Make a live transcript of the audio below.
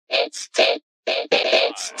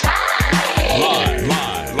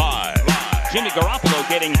Garoppolo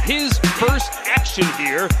getting his first action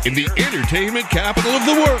here in the entertainment capital of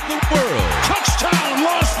the world. Touchdown,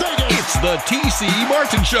 Las Vegas! It's the T.C.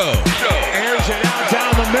 Martin Show. Airs it out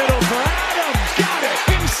down the middle for Adams. Got it.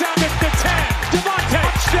 Inside at the 10. Devontae.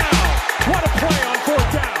 Touchdown. What a play on fourth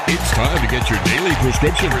down. It's time to get your daily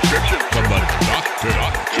prescription from the doctor.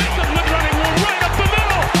 Jacobs with running room right up the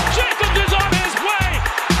middle. Jacobs is on his way.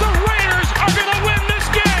 The Raiders are going to win this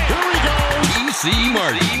game. Here we go. T.C.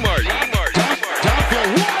 Martin. Doctor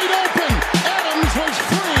wide open. Adams was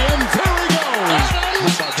free, and there he goes.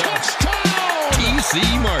 Adams, touchdown. T.C.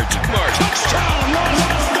 Martin. Touchdown,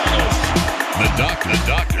 Las Vegas. The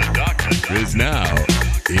doctor is now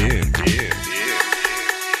in.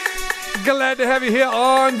 Glad to have you here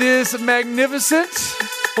on this magnificent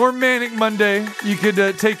or manic Monday. You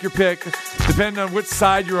could take your pick, depending on which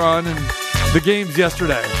side you're on and the games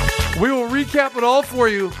yesterday. We will recap it all for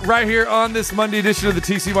you right here on this Monday edition of the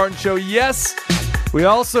T.C. Martin Show. Yes, we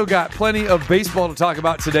also got plenty of baseball to talk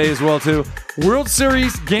about today as well, too. World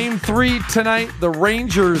Series Game 3 tonight. The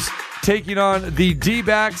Rangers taking on the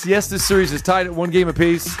D-backs. Yes, this series is tied at 1 game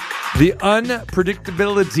apiece. The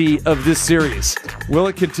unpredictability of this series. Will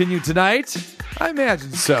it continue tonight? I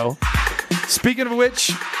imagine so. Speaking of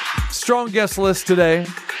which, strong guest list today.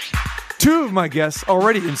 2 of my guests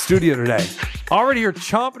already in studio today. Already here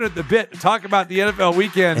chomping at the bit to talk about the NFL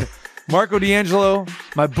weekend. Marco D'Angelo,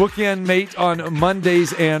 my bookend mate on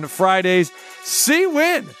Mondays and Fridays.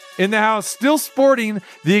 C-Win in the house, still sporting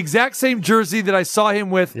the exact same jersey that I saw him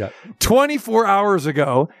with 24 hours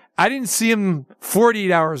ago. I didn't see him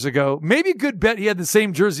 48 hours ago. Maybe a good bet he had the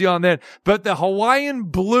same jersey on then, but the Hawaiian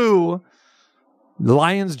blue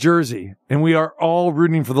Lions jersey, and we are all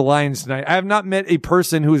rooting for the Lions tonight. I have not met a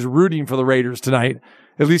person who is rooting for the Raiders tonight,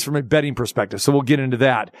 at least from a betting perspective, so we'll get into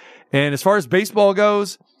that. And as far as baseball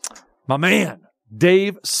goes, my man,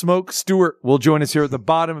 Dave Smoke Stewart will join us here at the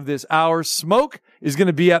bottom of this hour. Smoke is going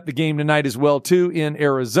to be at the game tonight as well, too, in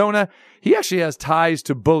Arizona. He actually has ties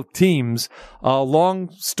to both teams. A long,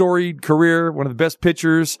 storied career, one of the best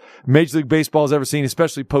pitchers Major League Baseball has ever seen,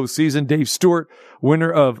 especially postseason. Dave Stewart,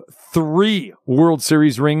 winner of 3 World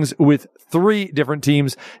Series rings with 3 different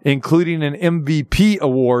teams, including an MVP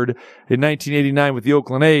award in 1989 with the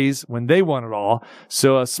Oakland A's when they won it all.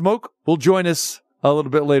 So Smoke will join us a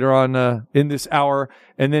little bit later on in this hour.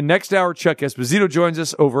 And then next hour, Chuck Esposito joins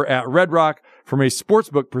us over at Red Rock from a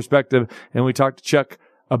sportsbook perspective. And we talked to Chuck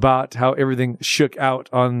about how everything shook out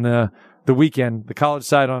on the weekend, the college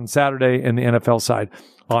side on Saturday and the NFL side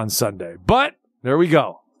on Sunday. But there we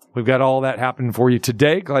go. We've got all that happening for you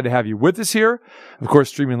today. Glad to have you with us here. Of course,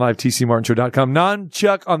 streaming live, tcmartinshow.com.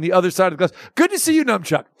 Nunchuck on the other side of the glass. Good to see you,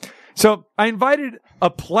 Nunchuck. So I invited a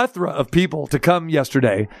plethora of people to come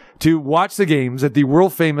yesterday to watch the games at the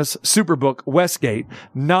world-famous Superbook Westgate,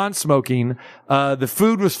 non-smoking. The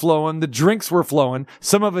food was flowing. The drinks were flowing.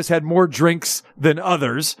 Some of us had more drinks than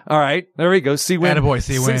others. All right. There we go. C-Win. Attaboy,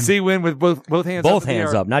 C-Win. C-Win with both hands up. Both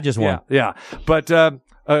hands up, not just one. Yeah. But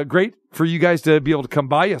great for you guys to be able to come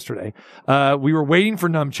by yesterday. We were waiting for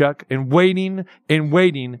Nunchuck and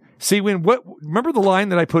waiting. C-Win, remember the line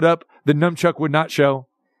that I put up that Nunchuck would not show?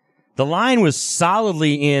 The line was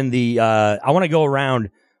solidly in the, I want to go around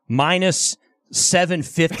minus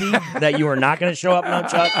 750 that you were not going to show up,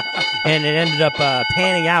 Nunchuck. And it ended up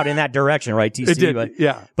panning out in that direction, right, TC? It did,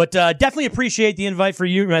 yeah. But definitely appreciate the invite for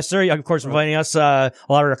you, Mister. Of course, inviting us, a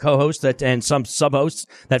lot of our co-hosts and some sub-hosts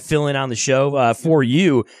that fill in on the show for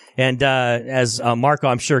you. And as Marco,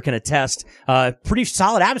 I'm sure, can attest, pretty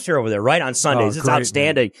solid atmosphere over there, right, on Sundays. It's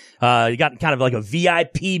outstanding. You got kind of like a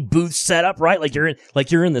VIP booth set up, right? Like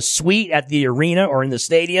you're in the suite at the arena or in the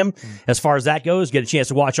stadium. As far as that goes, get a chance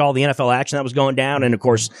to watch all the NFL action that was going down. And, of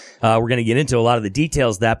course, we're going to get into a lot of the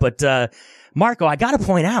details of that. But, Marco, I got to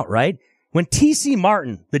point out, right, when T.C.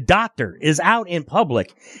 Martin, the doctor, is out in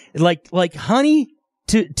public, like honey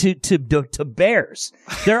to bears,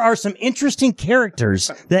 there are some interesting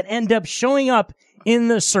characters that end up showing up in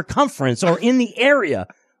the circumference or in the area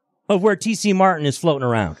of where T.C. Martin is floating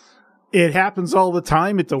around. It happens all the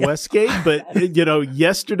time at the Westgate, but,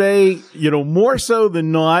 yesterday, more so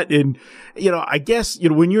than not. And, I guess,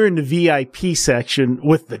 when you're in the VIP section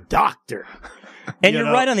with the doctor. And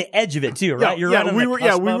you're right on the edge of it too, right? We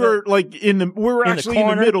were like we were actually in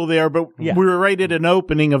the middle there, but we were right at an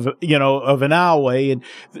opening of an alleyway, and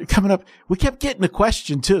coming up, we kept getting a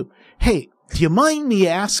question too. Hey, do you mind me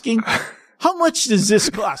asking? How much does this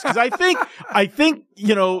cost? Because I think,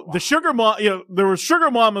 the sugar mom, there were sugar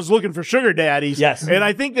mamas looking for sugar daddies. Yes. And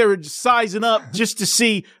I think they were sizing up just to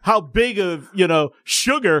see how big of,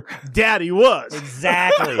 sugar daddy was.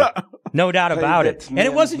 Exactly. No doubt about it. And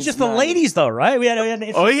it wasn't just the ladies, though, right? We had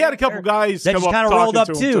he had a couple guys that come just up kind of rolled up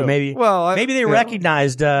talking to him, too. Maybe, maybe they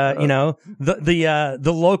recognized, the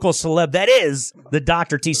local celeb that is the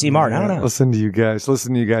Dr. T.C. Martin. I don't know. Listen to you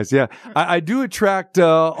guys. Yeah, I do attract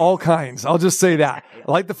all kinds. I'll just say that.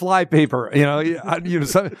 I like the fly paper.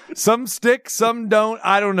 Some stick, some don't.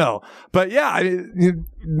 I don't know, but yeah.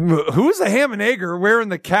 Who's the ham and egger wearing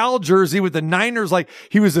the Cal jersey with the Niners like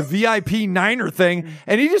he was a VIP Niner thing,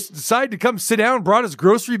 and he just decided to come sit down, brought his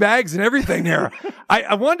grocery bags and everything there.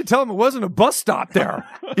 I wanted to tell him it wasn't a bus stop there,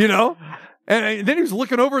 And then he was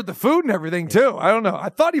looking over at the food and everything too. I don't know. I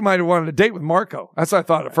thought he might have wanted a date with Marco. That's what I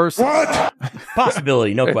thought at first. What?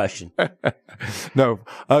 Possibility, no question. No,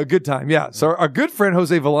 good time. Yeah. So our good friend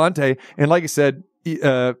Jose Volante, and like I said,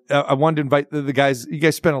 I wanted to invite the guys. You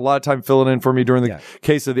guys spent a lot of time filling in for me during the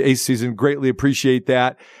case of the Ace season. Greatly appreciate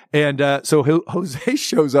that. And so Jose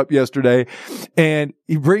shows up yesterday, and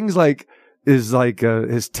he brings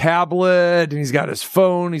his tablet, and he's got his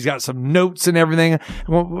phone. He's got some notes and everything.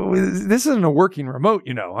 Well, this isn't a working remote,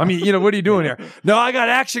 I mean, what are you doing here? No, I got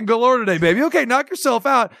action galore today, baby. Okay, knock yourself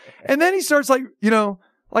out. And then he starts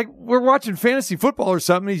like we're watching fantasy football or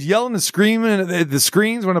something. He's yelling and screaming at the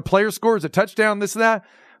screens when a player scores a touchdown, this and that.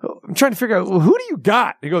 I'm trying to figure out, who do you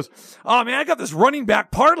got? He goes, oh man, I got this running back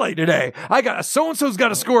parlay today. I got so-and-so's got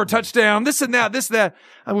to score a touchdown, this and that, this and that.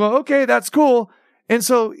 I'm going, okay, that's cool. And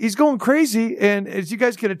so he's going crazy. And as you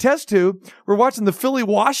guys can attest to, we're watching the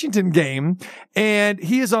Philly-Washington game, and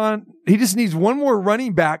he just needs one more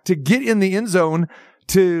running back to get in the end zone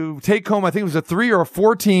to take home, I think it was a 3 or a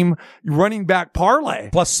 4 team running back parlay.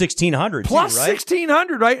 Plus 1,600. Plus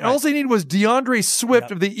 1,600, right? And all they needed was DeAndre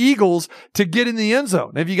Swift of the Eagles to get in the end zone.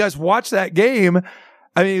 And if you guys watch that game,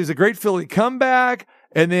 I mean, it was a great Philly comeback.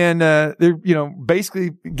 And then, they're, basically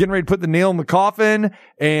getting ready to put the nail in the coffin,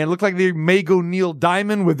 and it looked like they may go Neil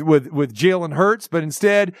Diamond with Jalen Hurts, but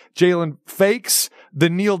instead Jalen fakes the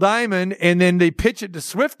Neil Diamond, and then they pitch it to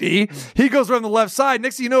Swifty. He goes around the left side.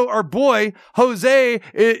 Next thing you know, our boy Jose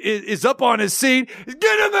is up on his seat.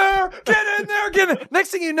 Get in there, get in there, get in there. Next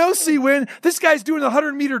thing you know, C-Win, this guy's doing the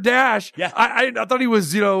 100-meter dash. Yeah. I thought he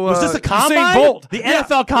was, was this the combine? Usain Bolt. The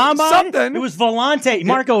NFL combine? Something. It was Volante.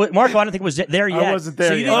 Marco, I don't think was there yet. I wasn't there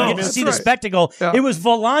so you yet. didn't get to see the spectacle. Yeah. It was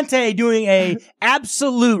Volante doing a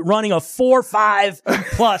absolute running of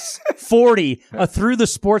 4.5 plus 40 through the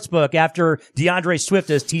sports book after DeAndre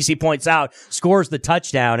Swift, as TC points out, scores the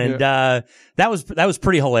touchdown, and that was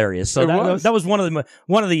pretty hilarious. So that was one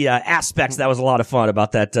of the aspects that was a lot of fun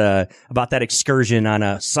about that excursion on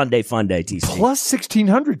a Sunday fun day. TC plus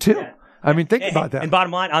 1,600 too. Yeah. I mean, think about that. And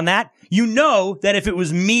bottom line on that, that if it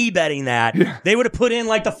was me betting that, they would have put in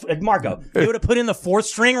they would have put in the 4th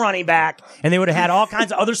string running back, and they would have had all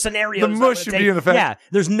kinds of other scenarios. The mush should be in the fact. Yeah,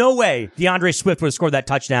 there's no way DeAndre Swift would have scored that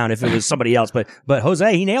touchdown if it was somebody else. But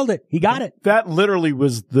Jose, he nailed it. He got it. That literally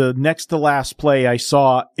was the next to last play I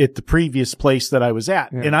saw at the previous place that I was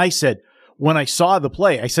at. Yeah. And I said, when I saw the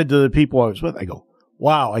play, I said to the people I was with, I go,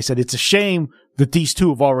 wow. I said, it's a shame that these two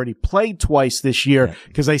have already played twice this year,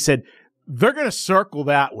 because I said, they're going to circle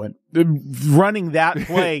that one, running that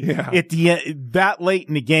play at the end, that late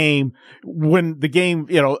in the game, when the game,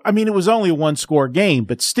 I mean, it was only a 1-score game,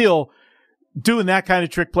 but still doing that kind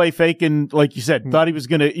of trick play, faking, like you said, thought he was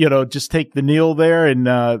going to, just take the kneel there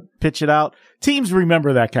and pitch it out. Teams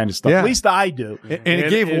remember that kind of stuff. At least I do. And it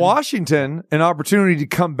gave Washington an opportunity to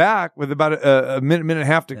come back with about a minute and a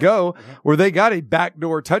half to go, where they got a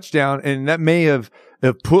backdoor touchdown, and that may have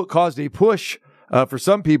caused a push for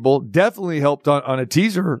some people. Definitely helped on a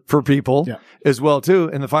teaser for people as well too.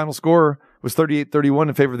 And the final score was 38-31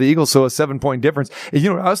 in favor of the Eagles, so a 7-point difference. And you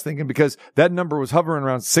know what I was thinking, because that number was hovering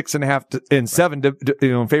around 6.5 and 7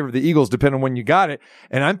 in favor of the Eagles, depending on when you got it.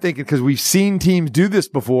 And I'm thinking, because we've seen teams do this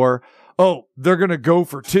before, they're going to go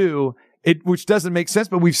for 2. Which doesn't make sense,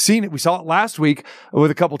 but we've seen it. We saw it last week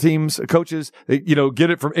with a couple teams, coaches,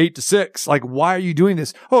 get it from 8 to 6. Like, why are you doing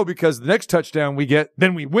this? Oh, because the next touchdown we get,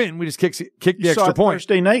 then we win. We just kick the extra point.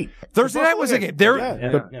 Thursday night. Thursday night was a game. There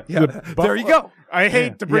you go. I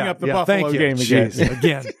hate to bring up the Buffalo game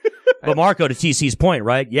again. But Marco, to TC's point,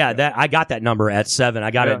 right? Yeah, I got that number at 7. I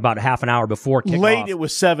got it about half an hour before kickoff. Late, it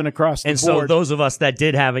was 7 across the board. And so those of us that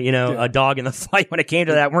did have a dog in the fight when it came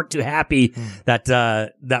to that weren't too happy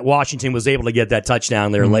that Washington was able to get that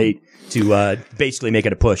touchdown there late to basically make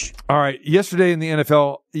it a push. All right, yesterday in the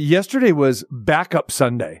NFL, yesterday was backup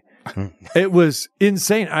Sunday. It was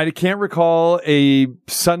insane. I can't recall a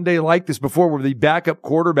Sunday like this before, where the backup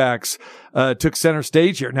quarterbacks took center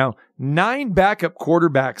stage here. Now, 9 backup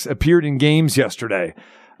quarterbacks appeared in games yesterday.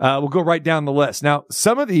 We'll go right down the list. Now,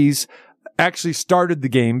 some of these actually started the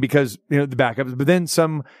game because, the backups, but then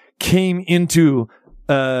some came into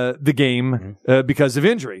the game because of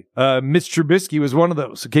injury. Mitch Trubisky was one of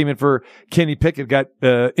those who came in for Kenny Pickett, got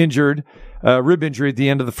injured, rib injury at the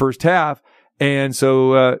end of the first half. And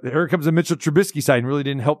so here comes the Mitchell Trubisky side, and really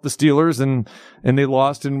didn't help the Steelers, and they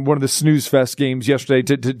lost in one of the snooze fest games yesterday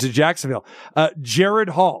to Jacksonville. Jared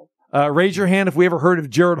Hall. Raise your hand if we ever heard of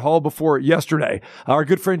Jared Hall before yesterday. Our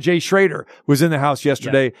good friend Jay Schrader was in the house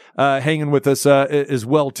yesterday, hanging with us as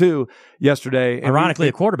well too yesterday. And ironically,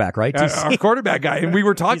 a quarterback, right? Our quarterback guy, and we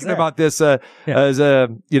were talking about this as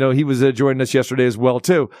he was joining us yesterday as well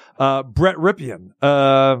too. Brett Ripien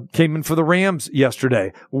came in for the Rams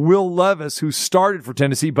yesterday. Will Levis, who started for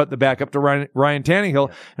Tennessee, but the backup to Ryan Tannehill,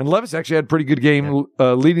 and Levis actually had a pretty good game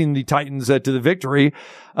leading the Titans to the victory.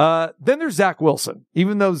 Then there's Zach Wilson.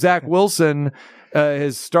 Even though Zach Wilson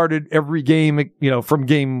has started every game,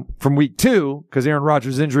 from week 2 because Aaron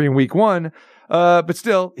Rodgers' injury in week 1, but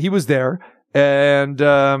still he was there. And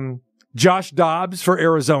Josh Dobbs for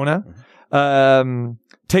Arizona.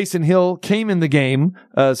 Taysom Hill came in the game,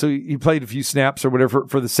 so he played a few snaps or whatever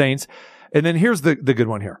for the Saints. And then here's the good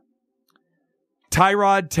one here.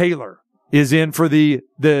 Tyrod Taylor is in for the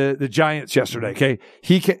Giants yesterday. Okay,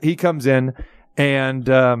 he comes in and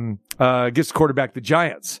gets quarterback the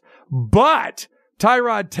Giants. But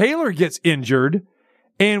Tyrod Taylor gets injured,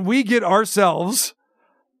 and we get ourselves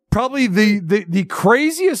probably the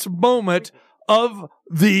craziest moment of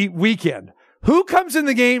the weekend. Who comes in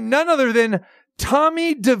the game? None other than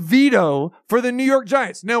Tommy DeVito for the New York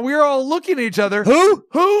Giants. Now, we're all looking at each other.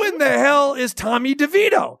 Who in the hell is Tommy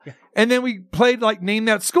DeVito? And then we played Name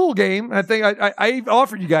That School game. I think I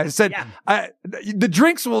offered you guys, I said, the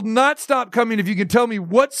drinks will not stop coming if you can tell me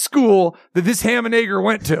what school that this ham and egger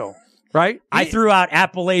went to, right? I threw out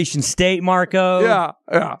Appalachian State, Marco. Yeah.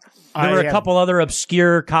 There were a couple other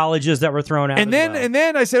obscure colleges that were thrown out. And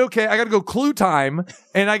then I said, okay, I got to go clue time,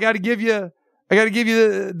 and I got to give you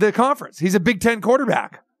the conference. He's a Big Ten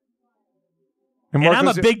quarterback. And I'm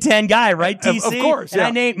a Big Ten guy, right, TC? Of course, yeah.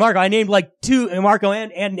 And I named two, and Marco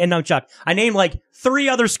and Chuck. I named 3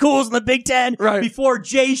 other schools in the Big Ten before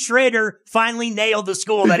Jay Schrader finally nailed the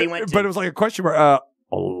school that he went to. But it was like a question mark.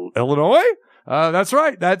 Illinois? That's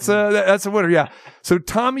right. That's a winner, yeah. So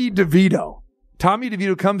Tommy DeVito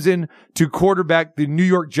comes in to quarterback the New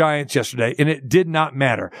York Giants yesterday, and it did not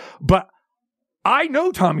matter. But I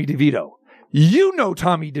know Tommy DeVito. You know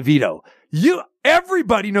Tommy DeVito.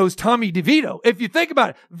 Everybody knows Tommy DeVito. If you think about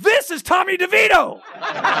it, this is Tommy DeVito.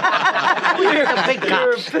 You're a big guy.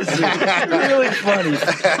 Really funny.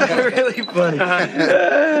 Really funny.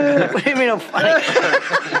 What do you mean I'm funny?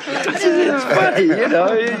 It's funny,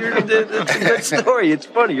 it's a good story. It's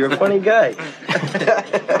funny. You're a funny guy.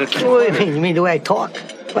 What do you mean? You mean the way I talk?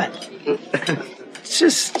 What? It's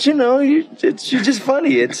just, you're just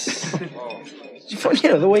funny. It's funny,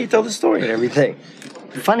 the way you tell the story and everything.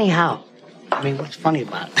 Funny how? I mean, what's funny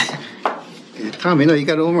about it? Tommy, no, you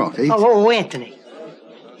got it all wrong. Oh, Anthony.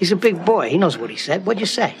 He's a big boy. He knows what he said. What'd you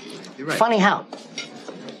say? You're right. Funny how?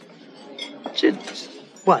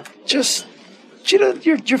 What? Just,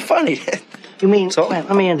 you're funny. You mean, well,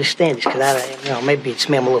 let me understand this, because maybe it's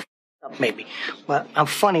me, I'm a little up, maybe. But I'm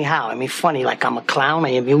funny how? I mean, funny like I'm a clown, I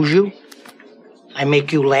amuse you. I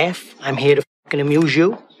make you laugh. I'm here to fucking amuse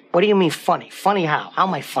you. What do you mean funny? Funny how? How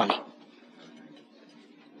am I funny?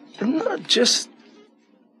 Not just,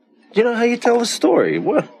 how you tell the story.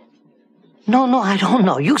 What? No, I don't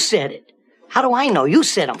know. You said it. How do I know? You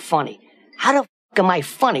said I'm funny. How the fuck am I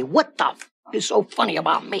funny? What the fuck is so funny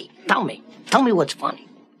about me? Tell me. Tell me what's funny.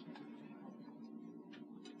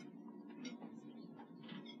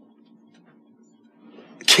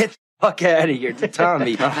 Get the fuck out of here,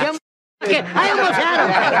 Tommy. I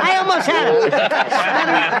almost had him.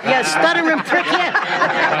 You stuttering prick yet.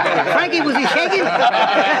 Frankie, was he shaking?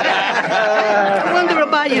 I wonder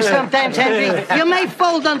about you sometimes, Henry. You may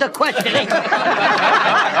fold under questioning.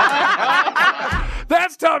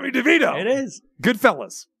 That's Tommy DeVito. It is.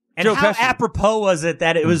 Goodfellas. And Joe how Pesci. apropos was it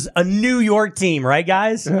that it was a New York team, right,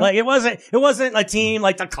 guys? Yeah. It wasn't a team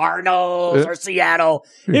like the Cardinals or Seattle.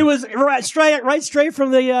 It was right straight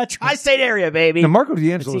from the tri-state area, baby. Now, Marco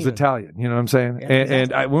D'Angelo is Italian. You know what I'm saying? Yeah,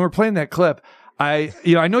 and when we're playing that clip, I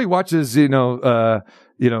know he watches,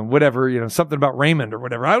 whatever, something about Raymond or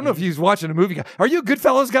whatever. I don't know if he's watching a movie. Are you a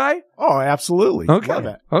Goodfellas guy? Oh, absolutely. Okay. Love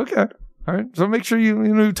it. Okay. All right. So make sure you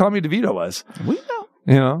knew who Tommy DeVito was. We know.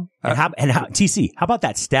 And how TC? How about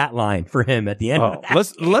that stat line for him at the end? Oh,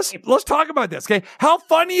 let's talk about this. Okay, how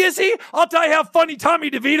funny is he? I'll tell you how funny Tommy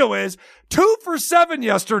DeVito is. 2 for 7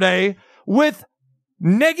 yesterday with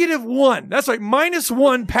 -1. That's right,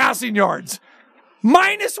 -1 passing yards.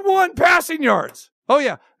 -1 passing yards. Oh,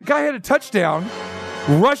 yeah. The guy had a touchdown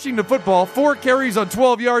rushing the football, 4 carries on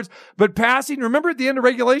 12 yards, but passing, remember at the end of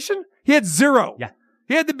regulation? He had 0. Yeah.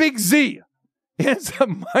 He had the big Z. It's a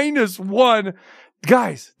 -1.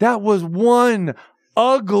 Guys, that was one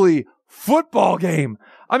ugly football game.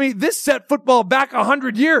 I mean, this set football back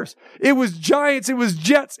 100 years. It was Giants, it was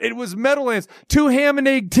Jets, it was Meadowlands, 2 ham and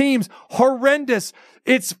egg teams, horrendous.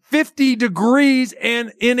 It's 50 degrees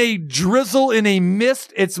and in a drizzle, in a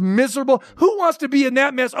mist. It's miserable. Who wants to be in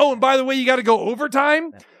that mess? Oh, and by the way, you got to go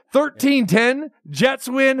overtime. 13-10, Jets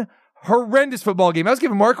win. Horrendous football game. I was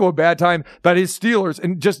giving Marco a bad time about his Steelers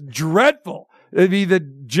and just dreadful. It'd be the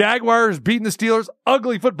Jaguars beating the Steelers.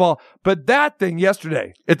 Ugly football. But that thing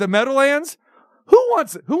yesterday at the Meadowlands, who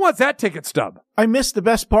wants that ticket stub? I missed the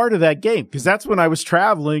best part of that game because that's when I was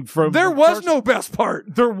traveling from. There was no best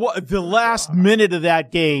part. The last minute of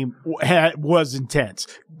that game was intense.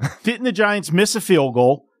 Didn't the Giants miss a field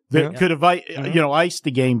goal that could have, iced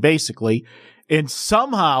the game basically? And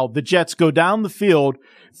somehow the Jets go down the field,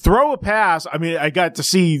 throw a pass. I mean, I got to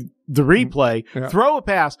see the replay. Yeah. Throw a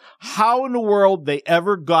pass. How in the world they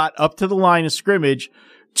ever got up to the line of scrimmage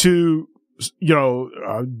to,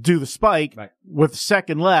 do the spike with a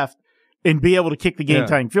second left and be able to kick the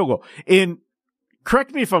game-tying field goal. And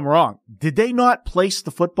correct me if I'm wrong. Did they not place the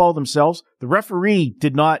football themselves? The referee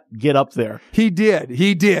did not get up there. He did.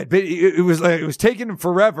 But it was taking him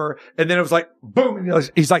forever. And then it was like, boom.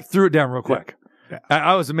 And he's like, threw it down real quick. Yeah.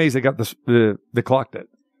 I was amazed they got the clock that.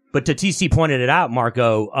 But TC pointed it out,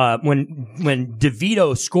 Marco, when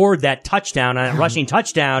DeVito scored that touchdown, that rushing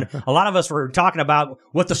touchdown, a lot of us were talking about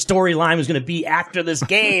what the storyline was going to be after this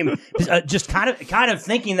game, just kind of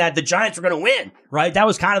thinking that the Giants were going to win, right? That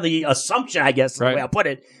was kind of the assumption, I guess, the way I put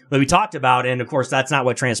it, that we talked about. And of course, that's not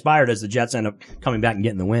what transpired as the Jets end up coming back and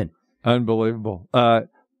getting the win. Unbelievable.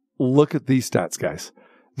 Look at these stats, guys.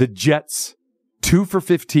 The Jets, 2 for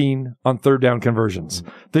 15 on third down conversions.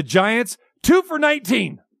 The Giants, 2 for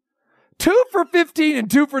 19. 2 for 15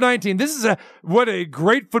 and 2 for 19. This is what a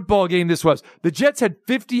great football game this was. The Jets had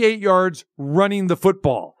 58 yards running the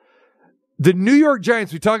football. The New York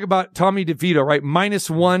Giants, we talk about Tommy DeVito, right?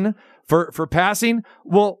 -1 for passing.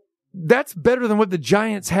 Well, that's better than what the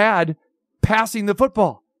Giants had passing the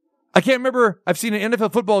football. I can't remember. I've seen an NFL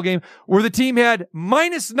football game where the team had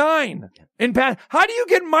 -9 in pass. How do you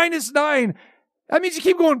get -9? That means you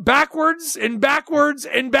keep going backwards and backwards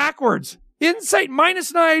and backwards. Inside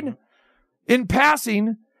 -9. In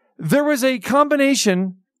passing, there was a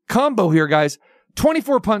combo here, guys.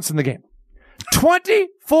 24 punts in the game.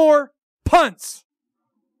 24 punts.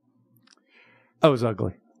 That was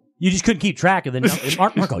ugly. You just couldn't keep track of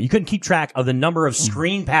Marco, you couldn't keep track of the number of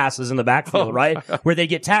screen passes in the backfield, right? Where they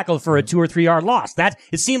get tackled for a 2 or 3 yard loss.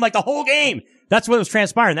 It seemed like the whole game. That's what was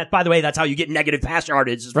transpiring. That, by the way, that's how you get negative pass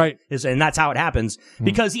yardage. Right. And that's how it happens.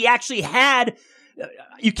 Because he actually had,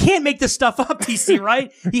 you can't make this stuff up, TC,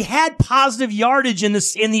 right? He had positive yardage in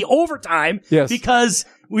the overtime. Yes. Because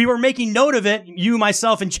we were making note of it. You,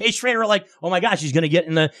 myself, and Chase Schrader were like, "Oh my gosh, he's going to get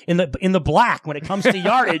in the black when it comes to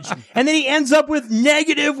yardage." And then he ends up with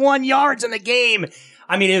 -1 yards in the game.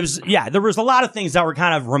 I mean, there was a lot of things that were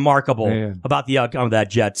kind of remarkable about the outcome of that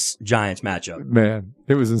Jets-Giants matchup. Man,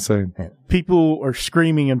 it was insane. People are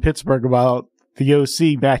screaming in Pittsburgh about the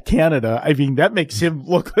OC, Matt Canada. I mean, that makes him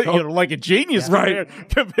look like a genius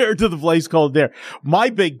compared to the plays called there. My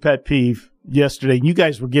big pet peeve yesterday, and you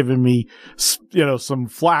guys were giving me, some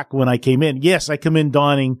flack when I came in. Yes, I come in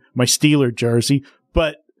donning my Steeler jersey,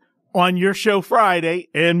 but on your show Friday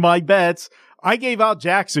and my bets, I gave out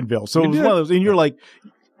Jacksonville. So it was one of those, and you're like,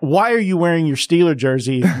 why are you wearing your Steeler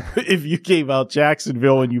jersey if you gave out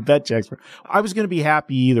Jacksonville and you bet Jacksonville? I was going to be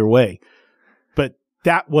happy either way, but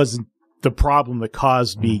that wasn't the problem that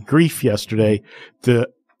caused me grief yesterday. The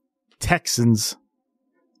Texans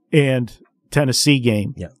and Tennessee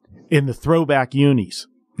game in the throwback unis.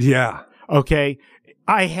 Yeah. Okay.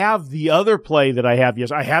 I have the other play that I have.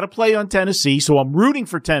 Yes, I had a play on Tennessee, so I'm rooting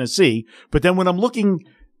for Tennessee. But then when I'm looking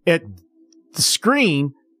at the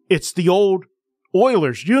screen, it's the old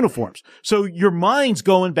Oilers uniforms. So your mind's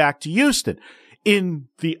going back to Houston. In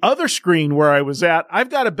the other screen where I was at, I've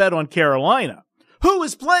got a bet on Carolina. Who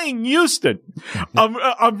is playing Houston?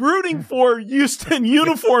 I'm rooting for Houston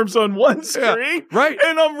uniforms on one screen, right?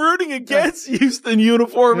 And I'm rooting against Houston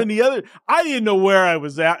uniform in the other. I didn't know where I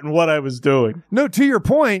was at and what I was doing. No, to your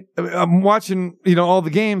point, I'm watching, all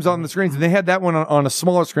the games on the screens, and they had that one on a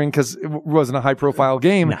smaller screen because it wasn't a high-profile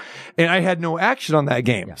game, and I had no action on that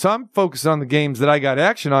game. So I'm focused on the games that I got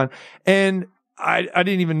action on, and I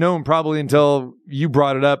didn't even know him probably until you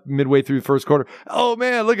brought it up midway through the first quarter. Oh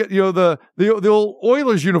man, look at the old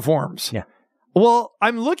Oilers uniforms. Yeah. Well,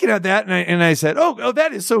 I'm looking at that and I said, oh,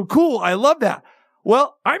 that is so cool. I love that.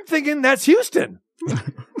 Well, I'm thinking that's Houston.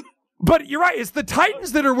 But you're right. It's the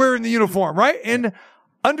Titans that are wearing the uniform, right? And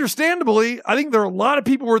understandably, I think there are a lot of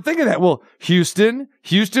people who are thinking that. Well, Houston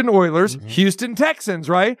Oilers, Houston Texans,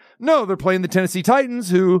 right? No, they're playing the Tennessee Titans,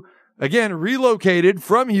 who, again, relocated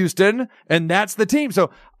from Houston, and that's the team. So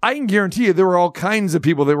I can guarantee you there were all kinds of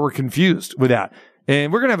people that were confused with that.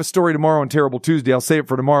 And we're going to have a story tomorrow on Terrible Tuesday. I'll save it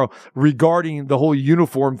for tomorrow regarding the whole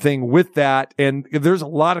uniform thing with that. And there's a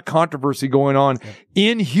lot of controversy going on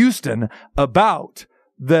in Houston about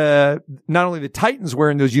not only the Titans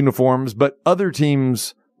wearing those uniforms, but other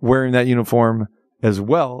teams wearing that uniform as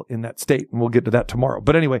well in that state. And we'll get to that tomorrow.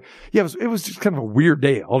 But anyway, yeah, it was just kind of a weird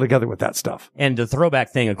day altogether with that stuff. And the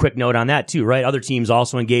throwback thing, a quick note on that too, right? Other teams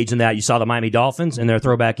also engaged in that. You saw the Miami Dolphins in their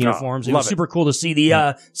throwback uniforms. It was super cool to see the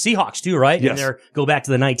Seahawks too, right? Yes. And go back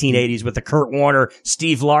to the 1980s with the Kurt Warner,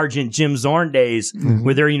 Steve Largent, Jim Zorn days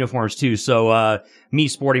with their uniforms too. So, me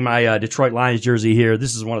sporting my Detroit Lions jersey here.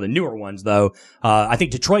 This is one of the newer ones, though. I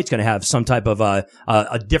think Detroit's going to have some type of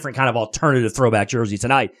a different kind of alternative throwback jersey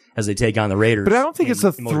tonight as they take on the Raiders. But I don't think it's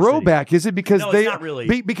a throwback, is it? Because it's not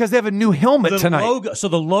really. Because they have a new helmet tonight. So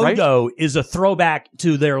the logo is a throwback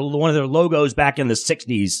to one of their logos back in the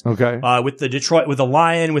 60s. Okay. With the Detroit, with the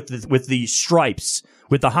lion, with the stripes,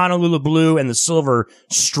 with the Honolulu blue and the silver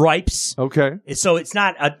stripes. Okay. So it's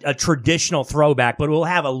not a traditional throwback, but it will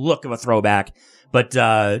have a look of a throwback. But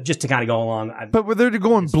just to kind of go along. But they're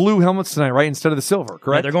going blue helmets tonight, right? Instead of the silver,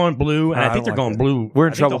 correct? Yeah, they're going blue, and I think they're going blue. We're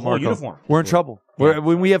in trouble, the whole Marco. Uniform. We're in trouble. Yeah.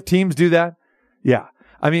 When we have teams do that, yeah.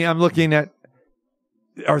 I mean, I'm looking at,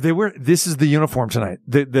 this is the uniform tonight.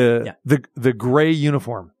 The gray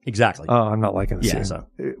uniform. Exactly. Oh, I'm not liking this. Yeah, so.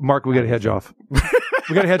 Mark, we got to hedge off.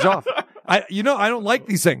 We got to hedge off. I don't like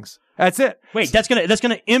these things. That's it. Wait, that's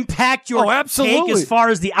gonna impact your take as far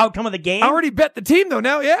as the outcome of the game? I already bet the team though.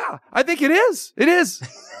 Now, yeah, I think it is. It is.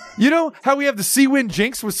 You know how we have the C-win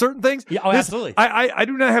jinx with certain things? Yeah, absolutely. I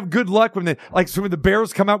do not have good luck when when the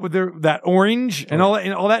Bears come out with that orange and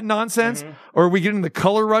all that nonsense, or we get into the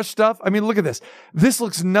color rush stuff. I mean, look at this. This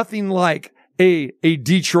looks nothing like a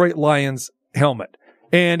Detroit Lions helmet.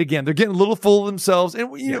 And again, they're getting a little full of themselves, and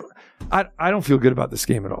I don't feel good about this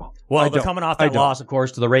game at all. Well, they're coming off that loss, of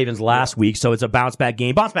course, to the Ravens last week, so it's a bounce back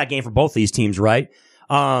game for both these teams, right?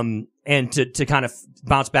 And to kind of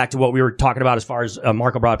bounce back to what we were talking about as far as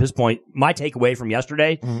Marco brought up his point, my takeaway from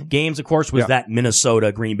yesterday games, of course, was that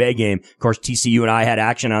Minnesota Green Bay game. Of course, TCU and I had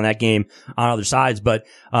action on that game on other sides, but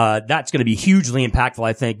that's going to be hugely impactful,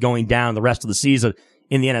 I think, going down the rest of the season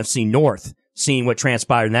in the NFC North, seeing what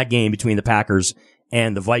transpired in that game between the Packers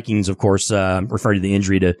and the Vikings, of course, referring to the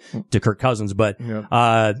injury to Kirk Cousins. But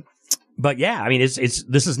yeah, I mean, this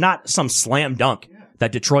is not some slam dunk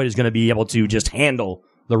that Detroit is going to be able to just handle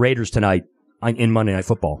the Raiders tonight in Monday Night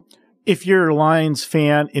Football. If you're a Lions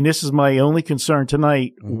fan, and this is my only concern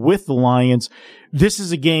tonight with the Lions, this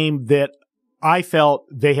is a game that I felt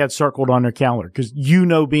they had circled on their calendar because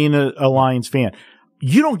being a Lions fan,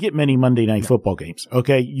 you don't get many Monday Night Football games,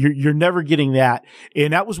 okay? You're never getting that.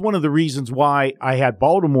 And that was one of the reasons why I had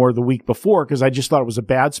Baltimore the week before, because I just thought it was a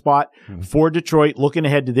bad spot for Detroit looking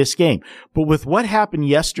ahead to this game. But with what happened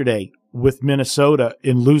yesterday with Minnesota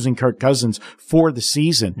in losing Kirk Cousins for the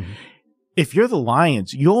season, if you're the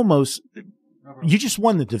Lions, you just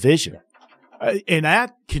won the division. And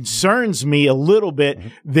that concerns me a little bit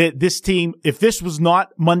that this team, if this was not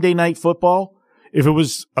Monday Night Football, if it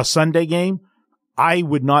was a Sunday game, I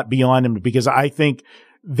would not be on them because I think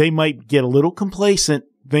they might get a little complacent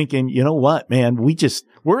thinking, you know what, man,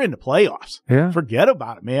 we're in the playoffs. Yeah. Forget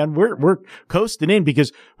about it, man. We're coasting in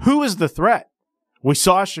because who is the threat? We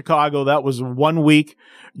saw Chicago. That was 1 week,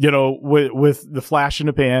 with the flash in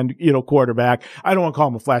the pan, quarterback. I don't want to call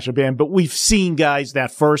him a flash in the pan, but we've seen guys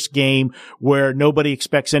that first game where nobody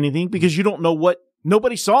expects anything because you don't know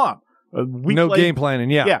nobody saw him. Game planning,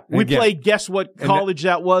 yeah. Yeah, we played, guess what college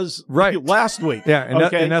that was last week. Yeah,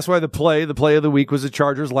 and that's why the play of the week was the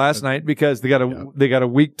Chargers last night because they got a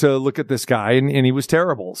week to look at this guy, and he was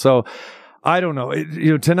terrible. So I don't know.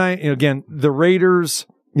 Tonight, again, the Raiders,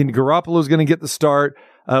 Garoppolo's going to get the start.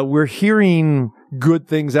 We're hearing good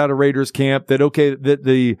things out of Raiders camp that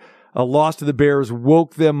the loss to the Bears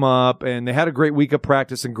woke them up, and they had a great week of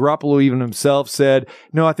practice. And Garoppolo even himself said,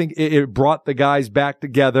 "No, I think it brought the guys back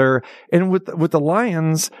together." And with the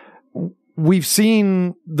Lions, we've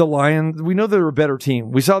seen the Lions. We know they're a better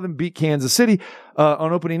team. We saw them beat Kansas City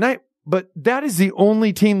on opening night, but that is the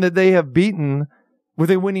only team that they have beaten with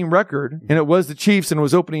a winning record, and it was the Chiefs, and it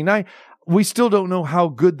was opening night. We still don't know how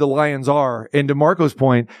good the Lions are. And to Marco's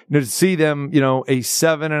point, to see them, a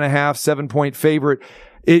 7.5, 7-point favorite,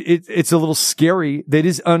 it's a little scary. That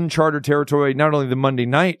is uncharted territory, not only the Monday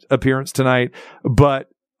night appearance tonight, but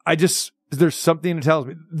there's something that tells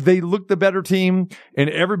me they look the better team and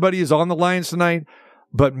everybody is on the Lions tonight.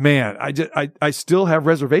 But man, I still have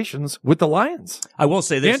reservations with the Lions. I will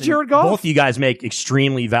say this. And Jared Goff. Both of you guys make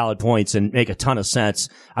extremely valid points and make a ton of sense.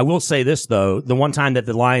 I will say this though. The one time that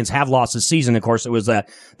the Lions have lost this season, of course, it was that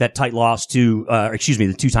tight loss to,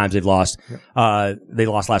 the 2 times they've lost. They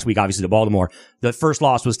lost last week, obviously, to Baltimore. The first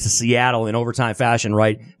loss was to Seattle in overtime fashion,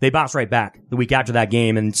 right? They bounced right back the week after that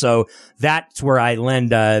game. And so that's where I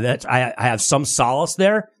lend, I have some solace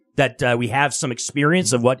there. That we have some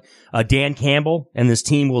experience of what Dan Campbell and this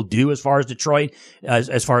team will do as far as Detroit,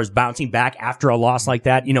 as far as bouncing back after a loss like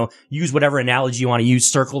that. Use whatever analogy you want to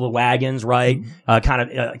use. Circle the wagons, right?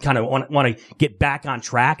 Kind of want to get back on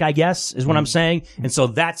track, I guess, is what I'm saying. And so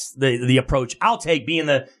that's the approach I'll take.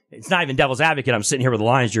 It's not even devil's advocate. I'm sitting here with a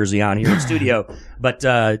Lions jersey on here in the studio, but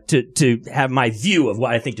to have my view of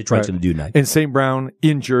what I think Detroit's going to do tonight. And St. Brown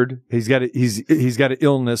injured. He's got an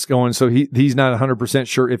illness going, so he's not 100%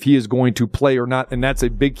 sure if he is going to play or not, and that's a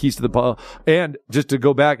big key to the ball. And just to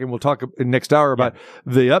go back, and we'll talk in next hour about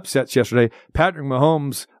the upsets yesterday. Patrick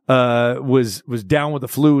Mahomes was down with the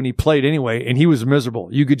flu and he played anyway, and he was miserable.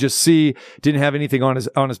 You could just see didn't have anything on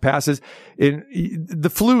his passes. And the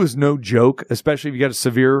flu is no joke, especially if you got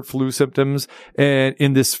severe flu symptoms and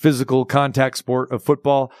in this physical contact sport of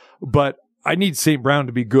football. But I need St. Brown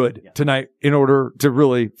to be good tonight in order to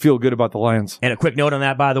really feel good about the Lions. And a quick note on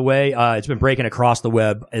that, by the way, it's been breaking across the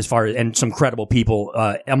web as far as, and some credible people,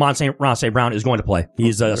 Amon St. Brown is going to play.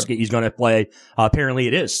 He's going to play. Apparently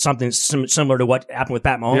it is something similar to what happened with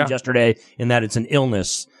Pat Mahomes yesterday, in that it's an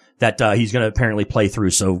illness that, he's going to apparently play through.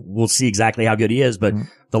 So we'll see exactly how good he is, but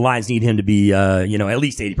the Lions need him to be, at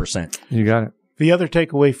least 80%. You got it. The other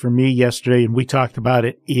takeaway for me yesterday, and we talked about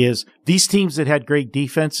it, is these teams that had great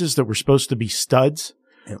defenses that were supposed to be studs,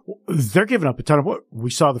 they're giving up a ton of what we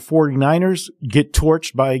saw the 49ers get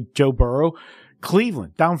torched by Joe Burrow.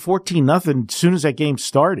 Cleveland down 14-0 as soon as that game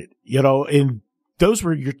started, and those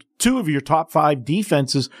were two of your top 5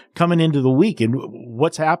 defenses coming into the week. And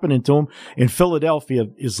what's happening to them in Philadelphia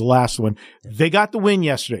is the last one. They got the win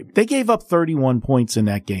yesterday. They gave up 31 points in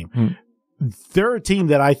that game. They're a team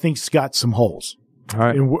that I think's got some holes. All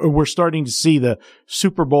right. And we're starting to see the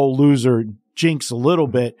Super Bowl loser jinx a little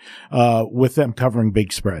bit with them covering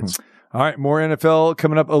big spreads. All right, more NFL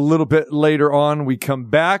coming up a little bit later on. We come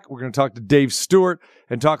back. We're going to talk to Dave Stewart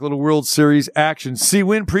and talk a little World Series action.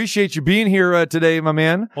 C-Win, appreciate you being here today, my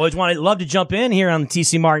man. Always love to jump in here on the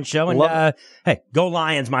TC Martin Show. And hey, go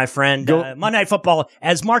Lions, my friend. Monday Night Football,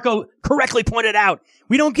 as Marco correctly pointed out,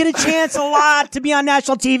 we don't get a chance a lot to be on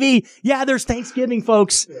national TV. Yeah, there's Thanksgiving,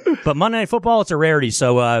 folks. But Monday Night Football, it's a rarity.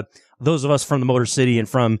 So those of us from the Motor City and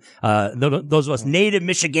from those of us native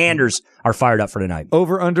Michiganders are fired up for tonight.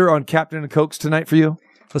 Over under on Captain and Cokes tonight for you?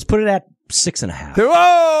 Let's put it at 6.5.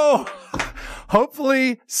 Whoa!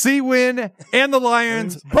 Hopefully, C-Win and the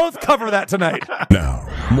Lions both cover that tonight. Now,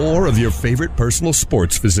 more of your favorite personal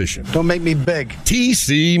sports physician. Don't make me beg.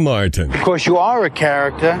 TC Martin. Of course, you are a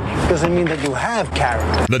character. Doesn't mean that you have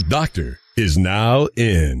character. The doctor is now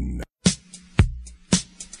in.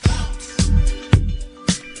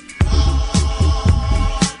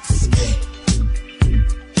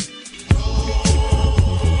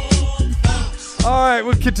 All right,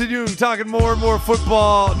 we'll continue talking more and more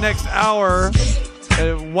football next hour.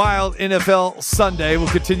 A wild NFL Sunday. We'll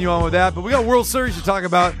continue on with that. But we got World Series to talk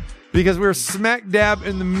about because we're smack dab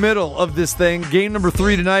in the middle of this thing. Game number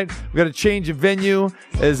 3 tonight. We got a change of venue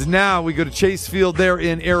as now we go to Chase Field there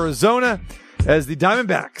in Arizona as the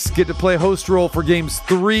Diamondbacks get to play host role for games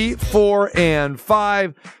 3, 4, and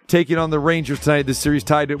 5, taking on the Rangers tonight. This series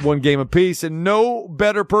tied at 1 game apiece, and no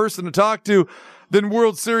better person to talk to than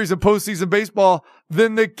World Series and postseason baseball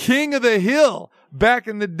than the king of the hill back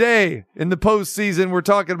in the day in the postseason. We're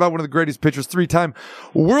talking about one of the greatest pitchers, 3-time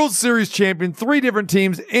World Series champion, 3 different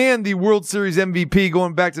teams, and the World Series MVP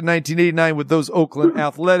going back to 1989 with those Oakland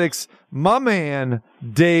Athletics. My man,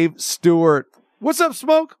 Dave Stewart. What's up,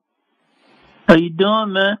 Smoke? How you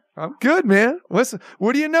doing, man? I'm good, man.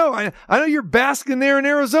 What do you know? I know you're basking there in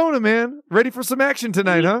Arizona, man. Ready for some action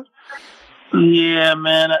tonight, huh? Yeah,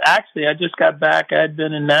 man. Actually, I just got back. I'd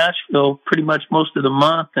been in Nashville pretty much most of the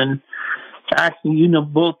month, and actually,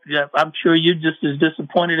 both. I'm sure you're just as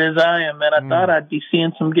disappointed as I am, man. I thought I'd be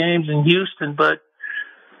seeing some games in Houston, but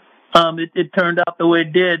it turned out the way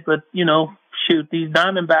it did. But shoot, these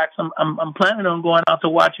Diamondbacks. I'm planning on going out to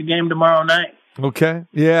watch a game tomorrow night. Okay.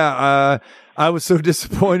 Yeah. I was so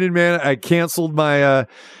disappointed, man. I canceled my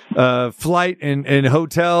flight and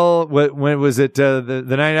hotel. When was it? The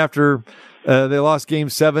night after they lost Game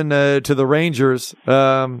 7 to the Rangers.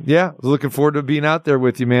 Looking forward to being out there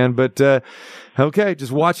with you, man. But okay,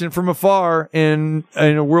 just watching from afar in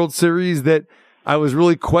a World Series that I was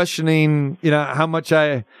really questioning, how much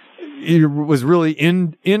I was really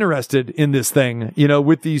interested in this thing,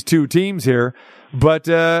 with these two teams here. But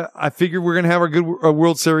I figured we're going to have a good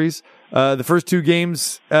World Series. The first two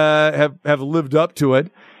games have lived up to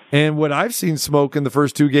it. And what I've seen, Smoke, in the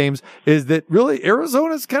first two games is that really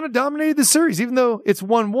Arizona's kind of dominated the series, even though it's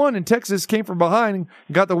 1-1 and Texas came from behind and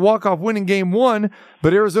got the walk-off win in Game 1.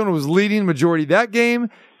 But Arizona was leading the majority of that game.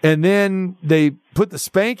 And then they put the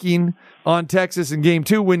spanking on Texas in Game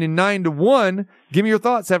 2, winning 9-1. Give me your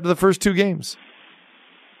thoughts after the first two games.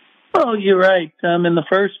 Well, you're right. In the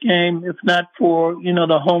first game, if not for,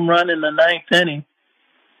 the home run in the ninth inning,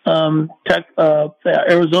 Arizona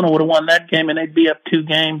would have won that game and they'd be up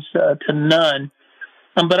 2-0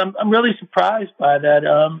 but I'm really surprised by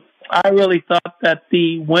that. I really thought that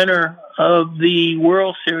the winner of the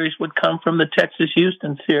World Series would come from the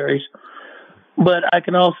Texas-Houston series. But I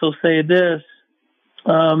can also say this,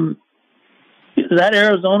 that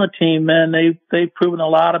Arizona team, man, they've proven a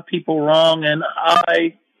lot of people wrong, and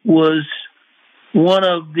I was one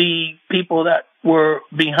of the people that were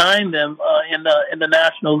behind them in the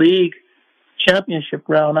National League championship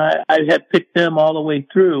round. I had picked them all the way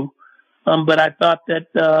through, but I thought that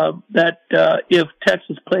if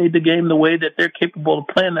Texas played the game the way that they're capable of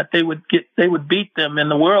playing, that they would beat them in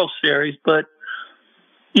the World Series. But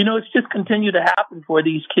it's just continued to happen for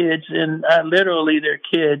these kids, and literally they're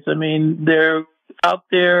kids. I mean, they're out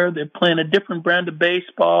there, they're playing a different brand of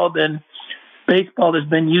baseball than baseball has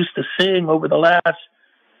been used to seeing over the last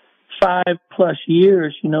 5+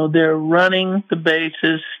 years. They're running the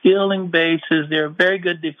bases, stealing bases. They're a very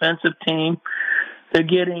good defensive team. They're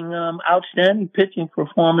getting outstanding pitching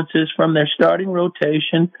performances from their starting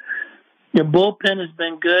rotation. Their bullpen has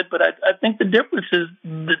been good, but I think the difference is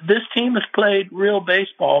this team has played real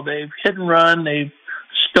baseball. They've hit and run. They've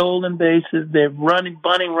stolen bases. They're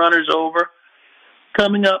bunting runners over,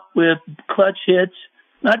 coming up with clutch hits,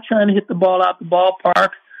 not trying to hit the ball out the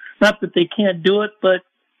ballpark. Not that they can't do it, but,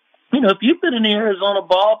 if you've been in the Arizona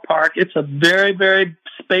ballpark, it's a very, very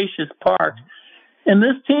spacious park. And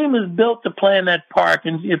this team is built to play in that park.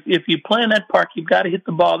 And if you play in that park, you've got to hit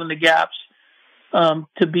the ball in the gaps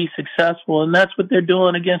to be successful. And that's what they're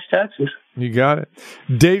doing against Texas. You got it.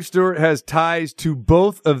 Dave Stewart has ties to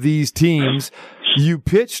both of these teams. You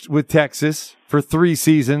pitched with Texas for 3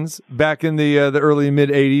 seasons back in the early and mid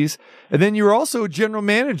 80s. And then you were also a general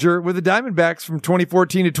manager with the Diamondbacks from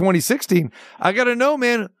 2014 to 2016. I got to know,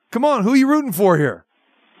 man, come on, who are you rooting for here?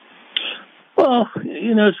 Well,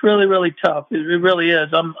 it's really, really tough. It really is.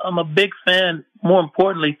 I'm a big fan. More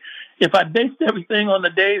importantly, if I based everything on the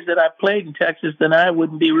days that I played in Texas, then I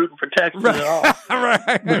wouldn't be rooting for Texas at all.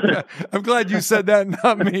 Right. I'm glad you said that,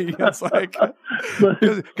 not me. It's like,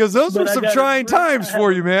 because those were some trying times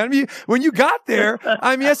for you, man. I mean, when you got there,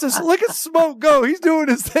 look at Smoke go. He's doing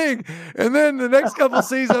his thing. And then the next couple of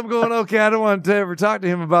seasons, I'm going, okay, I don't want to ever talk to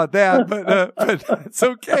him about that, but it's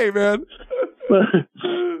okay, man.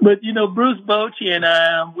 But Bruce Bochy and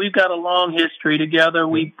I, we've got a long history together.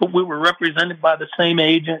 We were represented by the same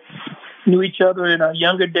agent, knew each other in our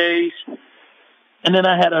younger days, and then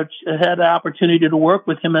I had the opportunity to work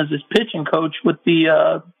with him as his pitching coach with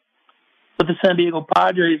the San Diego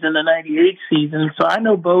Padres in the '98 season. So I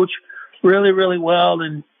know Boch really, really well,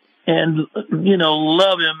 and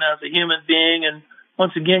love him as a human being. And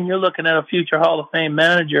once again, you're looking at a future Hall of Fame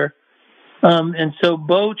manager, and so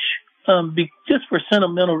Boch. Just for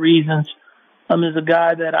sentimental reasons, is a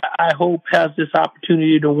guy that I hope has this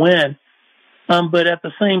opportunity to win. But at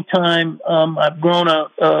the same time, I've grown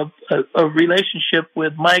a relationship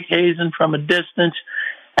with Mike Hazen from a distance.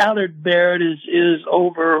 Allard Barrett is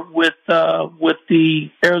over with the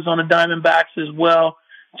Arizona Diamondbacks as well.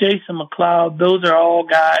 Jason McLeod, those are all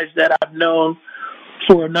guys that I've known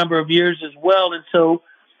for a number of years as well. And so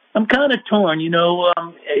I'm kind of torn,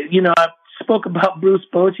 I've spoke about Bruce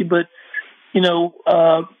Bochy, but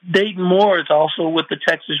Dayton Moore is also with the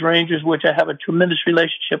Texas Rangers, which I have a tremendous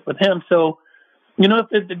relationship with him. So,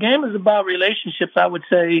 if the game is about relationships, I would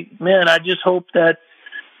say, man, I just hope that,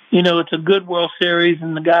 it's a good World Series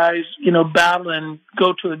and the guys, battle and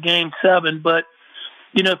go to a Game 7. But,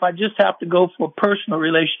 if I just have to go for personal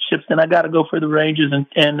relationships, then I got to go for the Rangers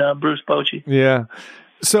and Bruce Bochy. Yeah.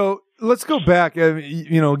 So let's go back.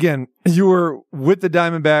 Again, you were with the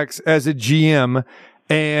Diamondbacks as a GM,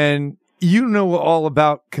 and you know all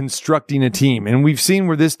about constructing a team. And we've seen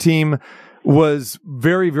where this team was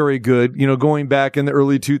very, very good, going back in the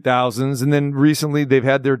early 2000s. And then recently they've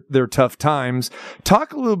had their tough times.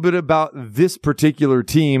 Talk a little bit about this particular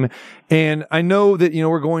team. And I know that,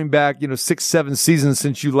 we're going back, 6-7 seasons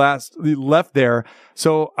since you last left there.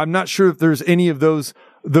 So I'm not sure if there's any of those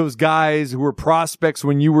guys who were prospects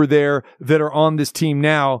when you were there that are on this team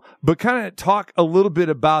now, but kind of talk a little bit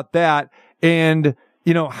about that and,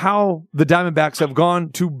 how the Diamondbacks have gone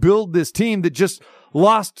to build this team that just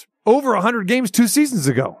lost over 100 games 2 seasons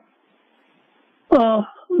ago. Well,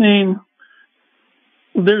 I mean,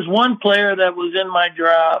 there's one player that was in my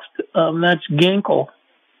draft. That's Ginkel.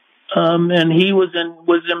 And he was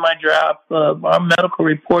in my draft. Our medical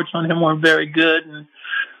reports on him weren't very good, and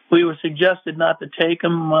we were suggested not to take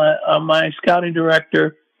him. My scouting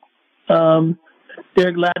director, Derek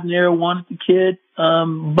Ladnier, wanted the kid.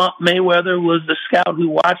 Bump Mayweather was the scout who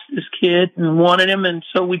watched this kid and wanted him, and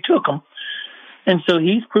so we took him. And so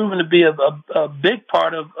he's proven to be a big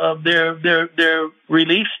part of their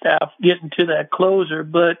relief staff getting to that closer.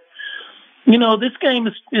 But, this game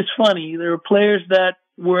is funny. There are players that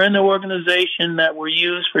were in the organization that were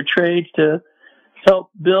used for trades to help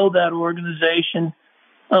build that organization.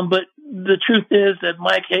 But the truth is that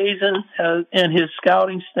Mike Hazen and his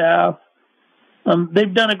scouting staff,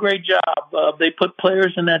 they've done a great job. They put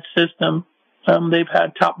players in that system. They've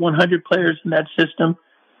had top 100 players in that system.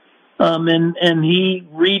 And he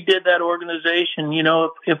redid that organization.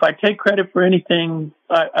 If I take credit for anything,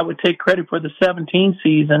 I would take credit for the 17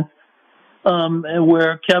 season,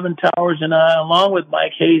 where Kevin Towers and I, along with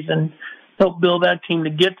Mike Hazen, helped build that team to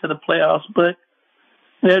get to the playoffs. But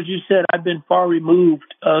as you said, I've been far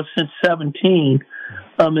removed since 17.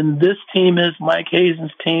 And this team is Mike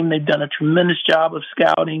Hazen's team. They've done a tremendous job of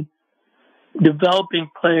scouting, developing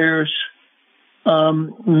players,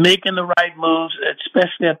 making the right moves,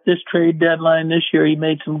 especially at this trade deadline this year. He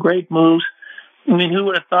made some great moves. I mean, who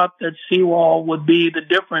would have thought that Sewall would be the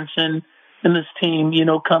difference in this team,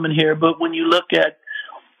 coming here? But when you look at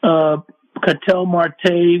Ketel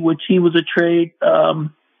Marte, which he was a trade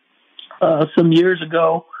some years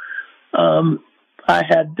ago, I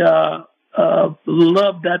had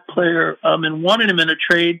loved that player and wanted him in a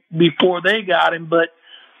trade before they got him, but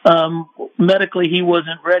medically he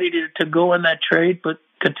wasn't ready to go in that trade. But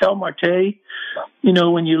Ketel Marte,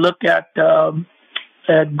 when you look at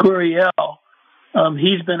Gurriel,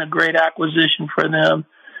 he's been a great acquisition for them.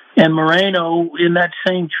 And Moreno in that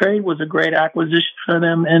same trade was a great acquisition for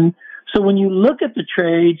them. And so when you look at the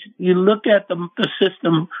trades, you look at the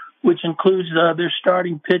system, which includes their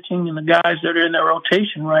starting pitching and the guys that are in their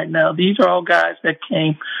rotation right now. These are all guys that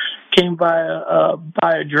came by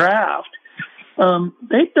a draft.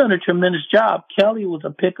 They've done a tremendous job. Kelly was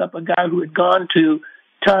a pickup, a guy who had gone to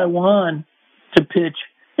Taiwan to pitch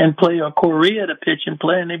and play, or Korea to pitch and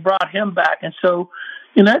play, and they brought him back. And so,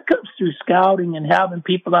 that comes through scouting and having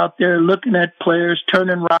people out there looking at players,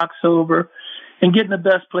 turning rocks over, and getting the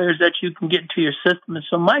best players that you can get into your system. And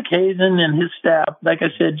so Mike Hazen and his staff, like I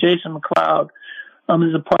said, Jason McLeod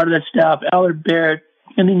is a part of that staff, Allard Barrett,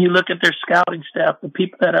 and then you look at their scouting staff, the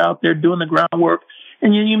people that are out there doing the groundwork,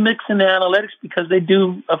 and you mix in the analytics because they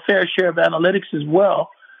do a fair share of analytics as well.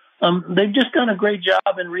 They've just done a great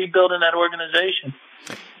job in rebuilding that organization.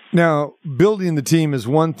 Now, building the team is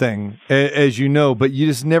one thing, as you know, but you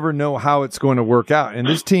just never know how it's going to work out. And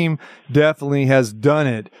this team definitely has done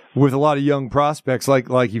it with a lot of young prospects,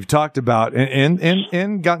 like you've talked about,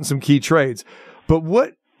 and gotten some key trades. But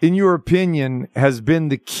what, in your opinion, has been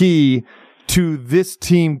the key to this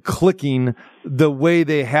team clicking the way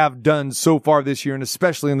they have done so far this year, and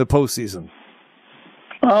especially in the postseason?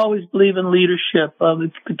 I always believe in leadership.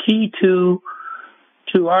 It's the key to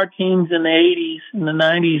our teams in the 80s and the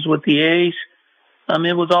 90s with the A's.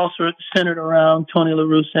 It was also centered around Tony La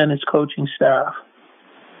Russa and his coaching staff.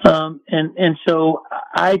 And so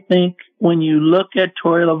I think when you look at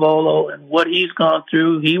Torey Lovullo and what he's gone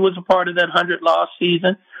through, he was a part of that 100-loss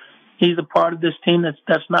season. He's a part of this team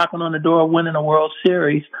that's knocking on the door of winning a World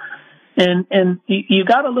Series. And you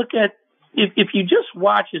got to look at, if you just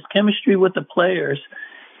watch his chemistry with the players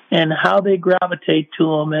and how they gravitate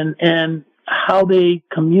to him and how they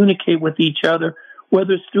communicate with each other,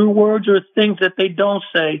 whether it's through words or things that they don't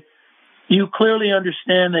say, you clearly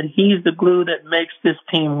understand that he's the glue that makes this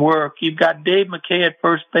team work. You've got Dave McKay at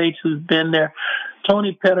first base, who's been there,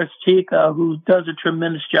 Tony Peterschika, who does a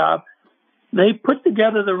tremendous job. They put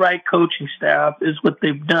together the right coaching staff, is what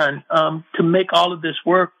they've done to make all of this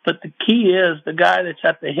work. But the key is the guy that's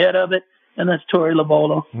at the head of it, and that's Torey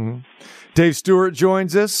Lovullo. Mm-hmm. Dave Stewart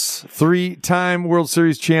joins us, 3-time World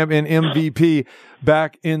Series champ and MVP.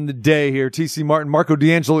 back in the day here. TC Martin, Marco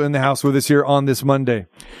D'Angelo in the house with us here on this Monday.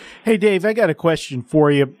 Hey, Dave, I got a question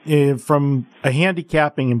for you from a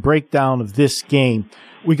handicapping and breakdown of this game.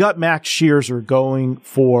 We got Max Scherzer going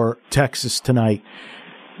for Texas tonight.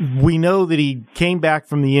 We know that he came back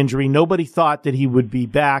from the injury. Nobody thought that he would be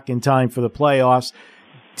back in time for the playoffs.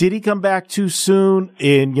 Did he come back too soon?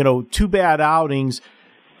 In, 2 bad outings,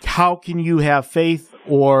 how can you have faith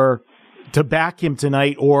or to back him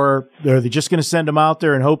tonight? Or are they just going to send him out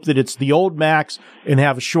there and hope that it's the old Max and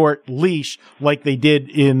have a short leash like they did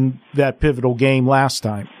in that pivotal game last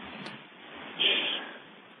time?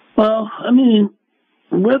 Well,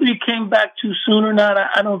 whether he came back too soon or not,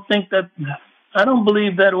 I don't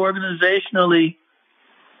believe that organizationally.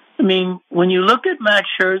 When you look at Max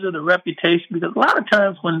Scherzer, the reputation, because a lot of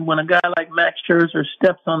times when a guy like Max Scherzer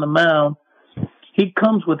steps on the mound, he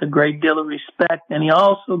comes with a great deal of respect, and he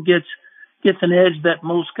also gets an edge that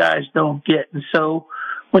most guys don't get. And so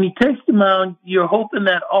when he takes the mound, you're hoping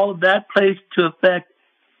that all of that plays to effect,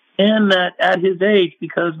 and that at his age,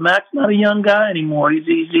 because Mac's not a young guy anymore. He's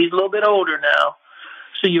a little bit older now.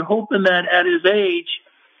 So you're hoping that at his age,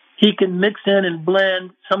 he can mix in and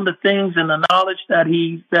blend some of the things and the knowledge that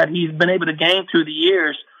he's been able to gain through the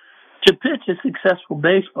years to pitch a successful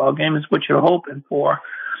baseball game is what you're hoping for.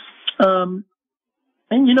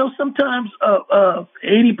 Sometimes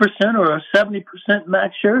 80% or a 70%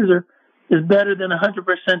 Max Scherzer is better than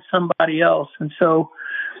 100% somebody else. And so,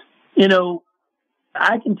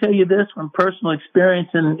 I can tell you this from personal experience.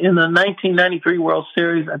 In the 1993 World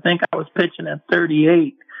Series, I think I was pitching at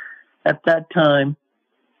 38 at that time.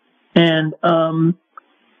 And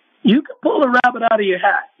you can pull a rabbit out of your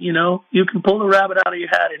hat, You can pull a rabbit out of your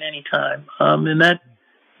hat at any time.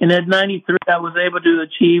 In that 93, I was able to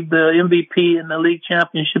achieve the MVP in the league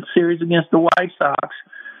championship series against the White Sox,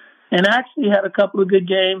 and actually had a couple of good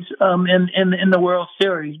games in the World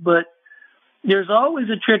Series. But there's always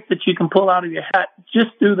a trick that you can pull out of your hat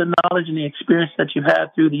just through the knowledge and the experience that you've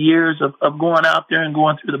had through the years of going out there and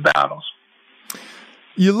going through the battles.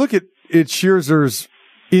 You look at Scherzer's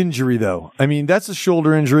injury, though. That's a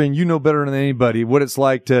shoulder injury, and you know better than anybody what it's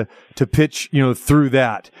like to pitch, through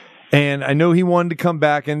that. And I know he wanted to come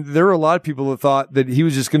back, and there were a lot of people that thought that he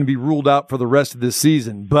was just going to be ruled out for the rest of this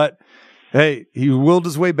season. But hey, he willed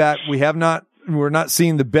his way back. We're not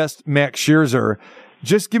seeing the best Max Scherzer.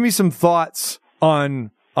 Just give me some thoughts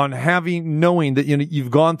on knowing that you've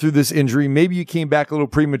gone through this injury. Maybe you came back a little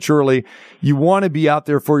prematurely. You want to be out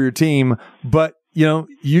there for your team, but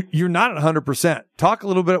you're not at 100%. Talk a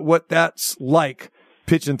little bit about what that's like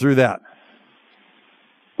pitching through that.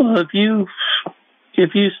 Well, if you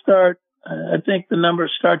start, I think the number of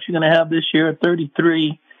starts you're going to have this year are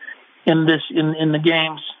 33 in the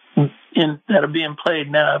games that are being played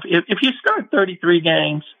now. If you start 33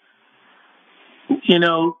 games, you're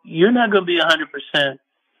not going to be 100%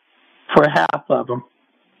 for half of them,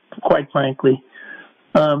 quite frankly.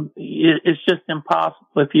 It's just impossible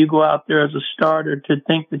if you go out there as a starter to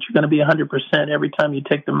think that you're going to be 100% every time you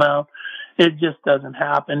take the mound. It just doesn't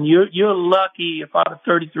happen. You're lucky if out of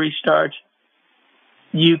 33 starts,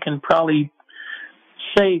 you can probably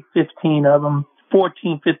save 15 of them,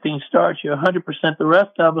 14, 15 starts. You're 100%. The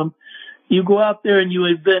rest of them, you go out there and you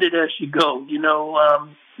invent it as you go.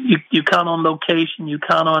 You count on location. You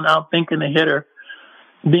count on outthinking the hitter,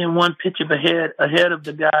 being one pitch ahead of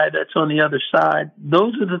the guy that's on the other side.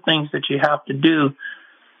 Those are the things that you have to do.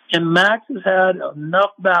 And Max has had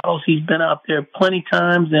enough battles. He's been out there plenty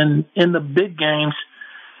times in the big games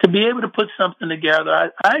to be able to put something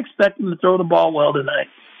together. I expect him to throw the ball well tonight.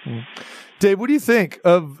 Dave, what do you think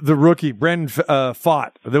of the rookie, Brandon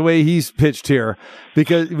Pfaadt, the way he's pitched here?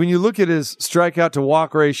 Because when you look at his strikeout to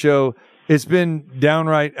walk ratio, it's been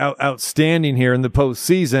downright outstanding here in the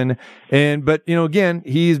postseason. But again,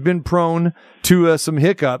 he's been prone to some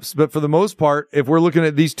hiccups. But for the most part, if we're looking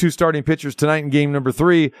at these two starting pitchers tonight in game number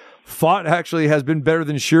 3, Pfaadt actually has been better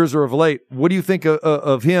than Scherzer of late. What do you think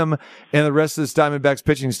of him and the rest of this Diamondbacks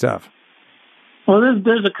pitching staff? Well,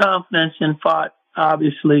 there's a confidence in Pfaadt,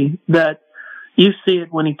 obviously, that you see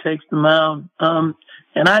it when he takes the mound.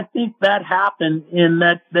 And I think that happened in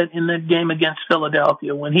that game against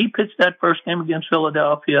Philadelphia. When he pitched that first game against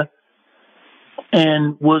Philadelphia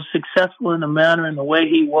and was successful in the manner and the way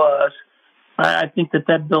he was, I think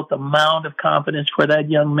that built a mound of confidence for that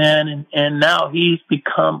young man. And now he's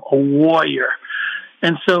become a warrior.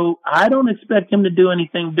 And so I don't expect him to do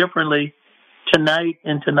anything differently tonight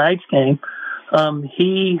in tonight's game.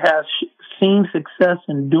 He has seen success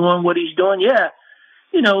in doing what he's doing. Yeah.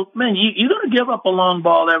 You're going to give up a long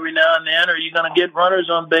ball every now and then, or you're going to get runners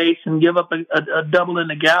on base and give up a double in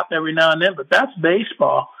the gap every now and then, but that's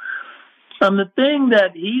baseball. The thing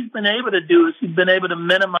that he's been able to do is he's been able to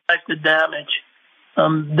minimize the damage.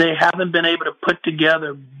 They haven't been able to put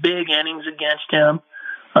together big innings against him.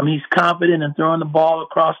 He's confident in throwing the ball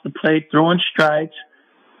across the plate, throwing strikes,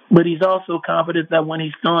 but he's also confident that when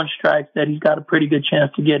he's throwing strikes that he's got a pretty good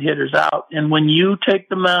chance to get hitters out. And when you take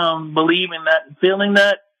the mound believing that and feeling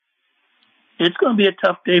that, it's going to be a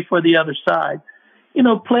tough day for the other side.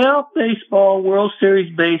 Playoff baseball, World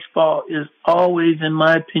Series baseball is always, in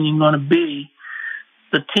my opinion, going to be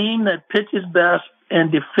the team that pitches best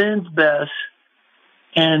and defends best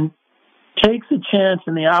and takes a chance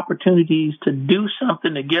and the opportunities to do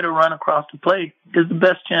something to get a run across the plate is the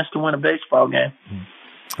best chance to win a baseball game.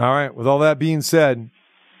 All right. With all that being said,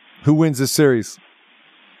 who wins this series?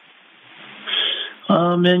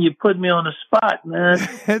 Oh, man, you put me on the spot, man.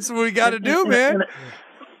 That's what we got to do, man.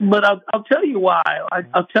 But I'll tell you why.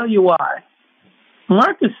 I'll tell you why.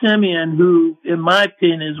 Marcus Semien, who, in my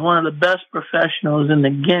opinion, is one of the best professionals in the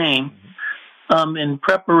game, in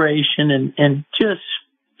preparation and just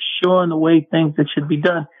showing the way things that should be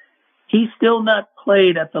done, he's still not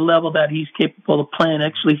played at the level that he's capable of playing.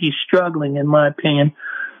 Actually, he's struggling, in my opinion.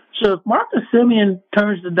 So if Marcus Semien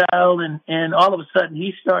turns the dial and all of a sudden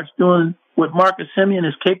he starts doing what Marcus Semien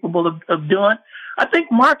is capable of doing, I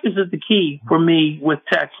think Marcus is the key for me with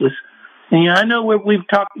Texas. And I know we've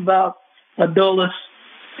talked about Adolis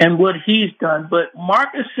and what he's done, but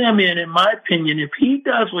Marcus Semien, in my opinion, if he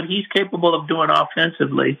does what he's capable of doing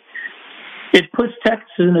offensively, it puts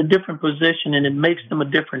Texas in a different position and it makes them a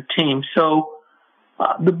different team. So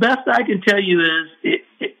the best I can tell you is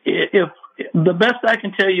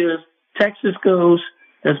Texas goes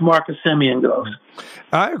as Marcus Semien goes.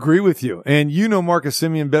 I agree with you. And Marcus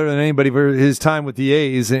Semien better than anybody for his time with the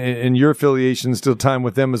A's and your affiliation, still time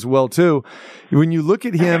with them as well, too. When you look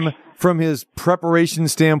at him from his preparation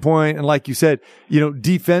standpoint, and like you said,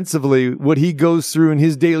 defensively, what he goes through in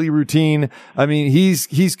his daily routine, I mean,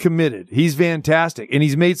 he's committed. He's fantastic. And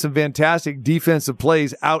he's made some fantastic defensive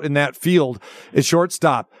plays out in that field at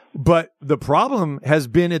shortstop. But the problem has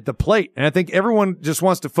been at the plate. And I think everyone just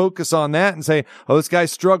wants to focus on that and say, oh, this guy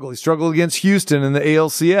struggled. He struggled against Houston in the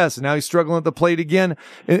ALCS, and now he's struggling at the plate again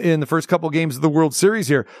in the first couple games of the World Series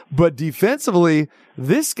here. But defensively,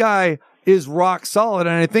 this guy is rock solid.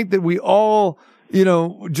 And I think that we all,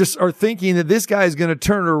 just are thinking that this guy is going to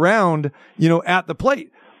turn it around, at the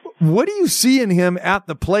plate. What do you see in him at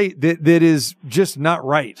the plate that is just not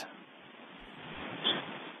right?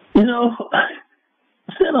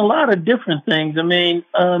 Saying a lot of different things. I mean,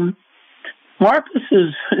 Marcus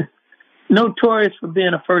is notorious for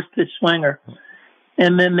being a first pitch swinger.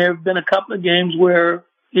 And then there have been a couple of games where,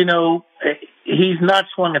 he's not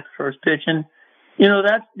swung at the first pitch. And,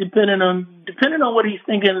 that's depending on what he's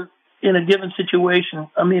thinking in a given situation.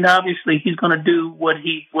 I mean, obviously he's going to do what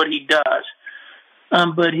he does.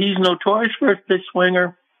 But he's notorious first pitch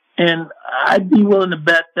swinger. And I'd be willing to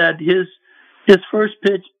bet that his first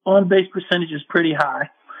pitch on base percentage is pretty high.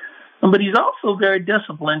 But he's also very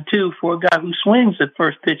disciplined, too, for a guy who swings at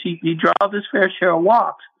first pitch. He draws his fair share of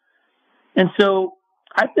walks. And so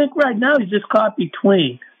I think right now he's just caught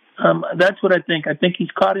between. That's what I think. I think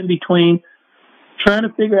he's caught in between, trying to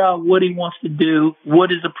figure out what he wants to do, what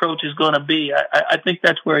his approach is going to be. I think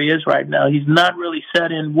that's where he is right now. He's not really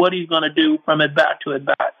set in what he's going to do from at-bat to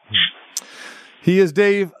at-bat. He is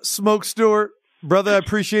Dave Smoke Stewart. Brother, I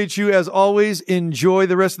appreciate you as always. Enjoy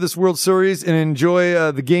the rest of this World Series and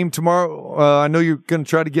enjoy the game tomorrow. I know you're going to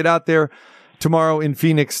try to get out there tomorrow in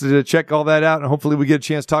Phoenix to check all that out, and hopefully we get a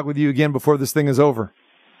chance to talk with you again before this thing is over.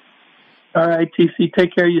 All right, TC,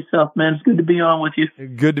 take care of yourself, man. It's good to be on with you.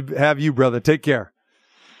 Good to have you, brother. Take care.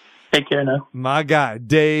 Take care now. My guy,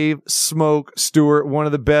 Dave Smoke Stewart, one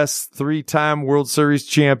of the best, 3-time World Series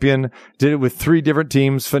champion, did it with 3 different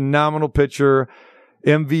teams, phenomenal pitcher,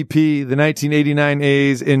 MVP, the 1989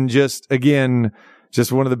 A's, and just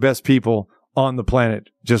one of the best people on the planet.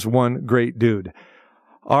 Just one great dude.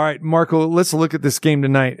 All right, Marco, let's look at this game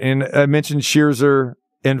tonight. And I mentioned Scherzer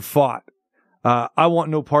and Pfaadt. I want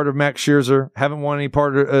no part of Max Scherzer. Haven't wanted any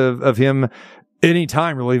part of him any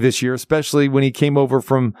time really this year, especially when he came over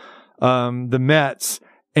from the Mets.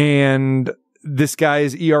 And this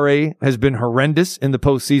guy's ERA has been horrendous in the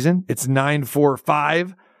postseason. It's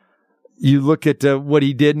 9.45. You look at what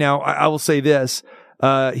he did. Now, I will say this.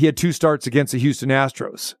 He had 2 starts against the Houston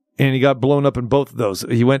Astros, and he got blown up in both of those.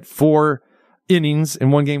 He went 4 innings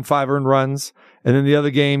in one game, 5 earned runs. And then the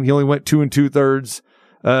other game, he only went 2 2/3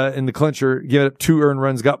 in the clincher, gave up 2 earned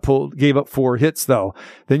runs, got pulled, gave up 4 hits, though.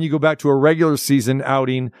 Then you go back to a regular season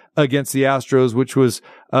outing against the Astros, which was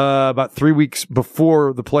about 3 weeks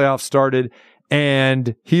before the playoffs started.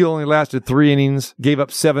 and he only lasted 3 innings, gave up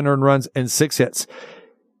 7 earned runs and 6 hits.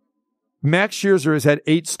 Max Scherzer has had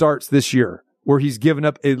 8 starts this year where he's given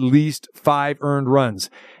up at least 5 earned runs.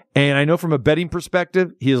 And I know from a betting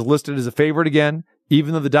perspective, he is listed as a favorite again,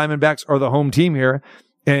 even though the Diamondbacks are the home team here.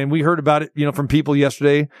 And we heard about it, from people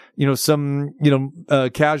yesterday, some,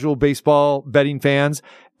 casual baseball betting fans,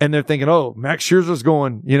 and they're thinking, oh, Max Scherzer's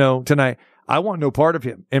going, tonight. I want no part of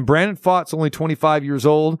him. And Brandon Pfaadt's only 25 years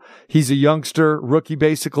old. He's a youngster, rookie,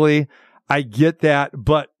 basically. I get that,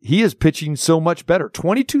 but he is pitching so much better.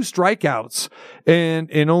 22 strikeouts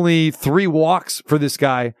and only 3 walks for this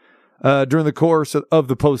guy during the course of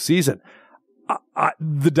the postseason.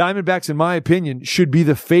 The Diamondbacks, in my opinion, should be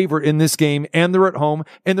the favorite in this game, and they're at home,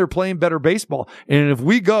 and they're playing better baseball. And if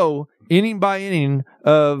we go inning by inning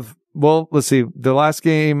of, well, let's see, the last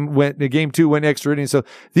game game 2 went extra innings. So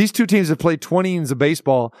these two teams have played 20 innings of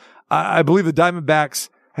baseball. I believe the Diamondbacks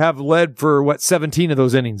have led for 17 of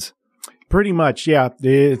those innings. Pretty much, yeah.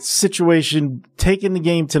 It's situation taking the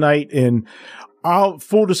game tonight, and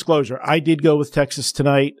full disclosure, I did go with Texas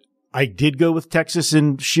tonight. I did go with Texas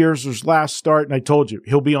in Scherzer's last start, and I told you,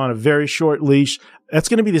 he'll be on a very short leash. That's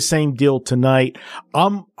going to be the same deal tonight.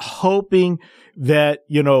 I'm hoping that,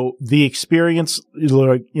 the experience,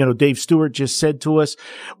 Dave Stewart just said to us,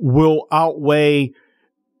 will outweigh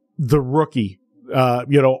the rookie,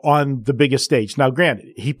 on the biggest stage. Now,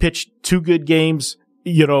 granted, he pitched 2 good games,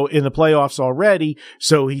 in the playoffs already,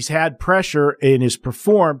 so he's had pressure and has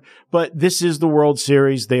performed, but this is the World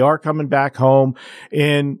Series. They are coming back home,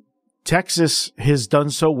 and Texas has done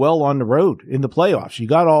so well on the road in the playoffs. You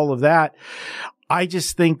got all of that. I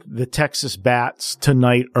just think the Texas bats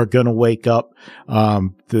tonight are going to wake up.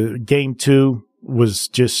 The game 2 was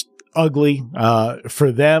just ugly,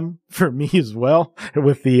 for them, for me as well.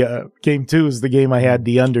 With the, game 2 is the game I had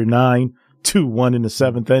the under 9. 2-1 in the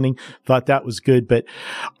 7th inning. Thought that was good, but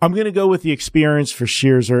I'm going to go with the experience for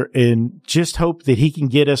Scherzer and just hope that he can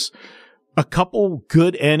get us a couple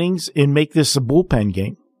good innings and make this a bullpen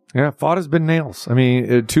game. Yeah, Pfaadt has been nails. I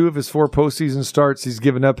mean, 2 of his 4 postseason starts, he's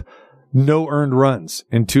given up no earned runs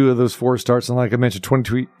in 2 of those 4 starts. And like I mentioned,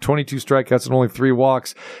 22 strikeouts and only 3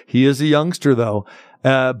 walks. He is a youngster, though,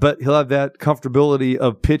 but he'll have that comfortability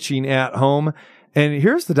of pitching at home. And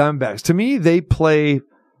here's the Diamondbacks. To me, they play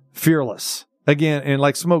fearless. Again, and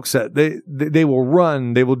like Smoke said, they will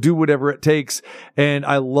run, they will do whatever it takes. And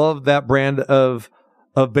I love that brand of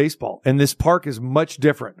baseball. And this park is much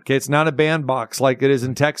different. Okay. It's not a bandbox like it is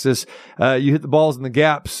in Texas. You hit the balls in the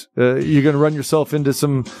gaps. You're going to run yourself into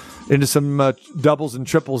some doubles and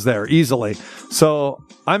triples there easily. So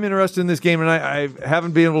I'm interested in this game, and I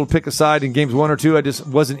haven't been able to pick a side in games 1 or 2. I just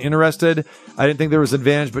wasn't interested. I didn't think there was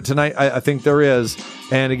advantage, but tonight I think there is.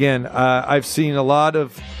 And again, I've seen a lot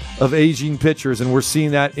of aging pitchers, and we're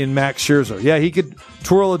seeing that in Max Scherzer. Yeah, he could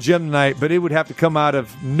twirl a gem tonight, but it would have to come out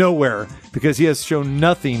of nowhere because he has shown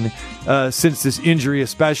nothing since this injury,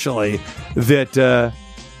 especially that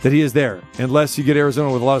he is there, unless you get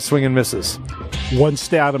Arizona with a lot of swing and misses. One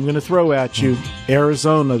stat I'm going to throw at you: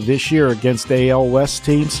 Arizona this year against AL West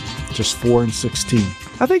teams, just 4-16.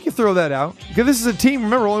 I think you throw that out because this is a team.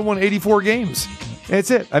 Remember, only won 84 games.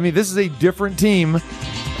 That's it. I mean, this is a different team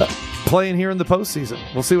playing here in the postseason.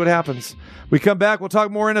 We'll see what happens. We come back, we'll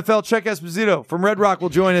talk more NFL. Chuck Esposito from Red Rock will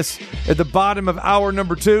join us at the bottom of hour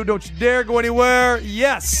number 2. Don't you dare go anywhere.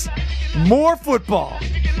 Yes, more football.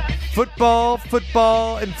 Football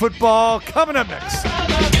coming up next.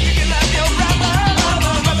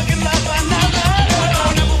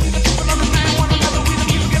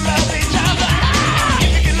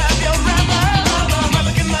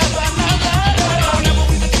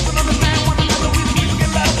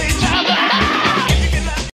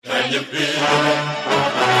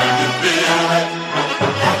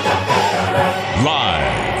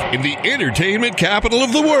 Live in the entertainment capital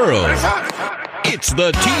of the world, it's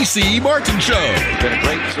the T.C. Martin Show. Been a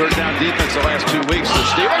great third down defense the last 2 weeks. The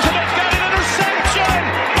Steelers, and they've got an interception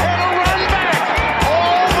and a run back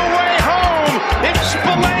all the way home. It's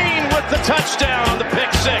Spillane with the touchdown on the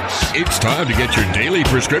pick 6. It's time to get your daily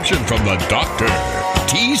prescription from the doctor,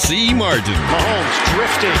 T.C. Martin. Mahomes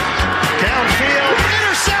drifting downfield,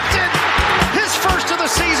 intercepted. His first of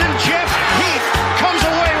the season. Jeff Heath comes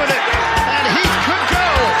away with it, and Heath could go.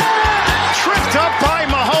 Tripped up by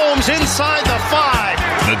Mahomes inside the 5.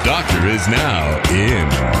 The doctor is now in.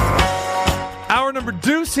 Hour number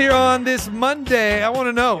 2 here on this Monday. I want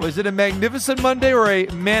to know, is it a magnificent Monday or a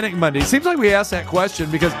manic Monday? It seems like we asked that question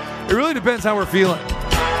because it really depends how we're feeling.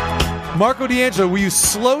 Marco D'Angelo, were you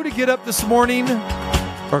slow to get up this morning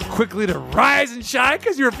or quickly to rise and shine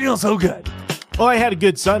because you were feeling so good? Well, I had a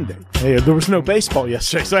good Sunday. Hey, there was no baseball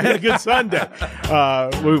yesterday, so I had a good Sunday.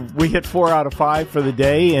 We hit 4 out of 5 for the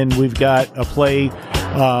day, and we've got a play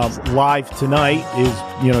live tonight.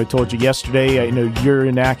 I told you yesterday, I know you're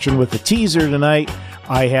in action with the teaser tonight.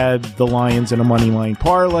 I had the Lions in a money line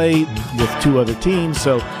parlay with 2 other teams,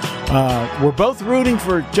 so we're both rooting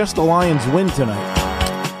for just the Lions win tonight.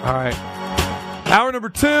 All right. Hour number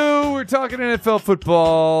 2, we're talking NFL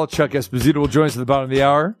football. Chuck Esposito will join us at the bottom of the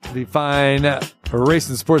hour. The fine race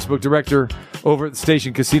and sportsbook director over at the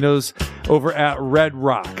Station Casinos over at Red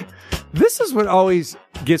Rock. This is what always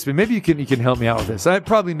gets me. Maybe you can help me out with this. I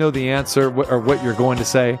probably know the answer or what you're going to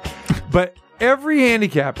say, but every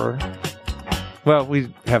handicapper, well,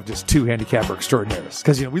 we have just 2 handicapper extraordinaires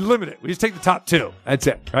because we limit it. We just take the top 2. That's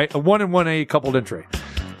it, right? A 1 and 1A coupled entry.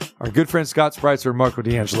 Our good friend Scott Spreitzer and Marco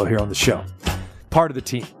D'Angelo here on the show. Part of the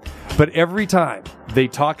team. But every time they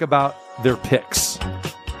talk about their picks,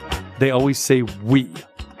 they always say we.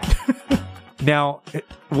 Now,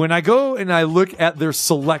 when I go and I look at their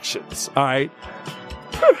selections, all right,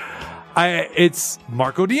 it's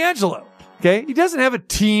Marco D'Angelo. Okay, he doesn't have a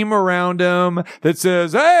team around him that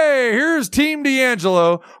says, "Hey, here's Team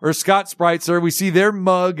D'Angelo," or Scott Spreitzer. We see their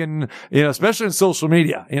mug, and especially in social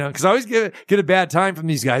media, because I always get a bad time from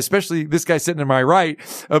these guys, especially this guy sitting to my right,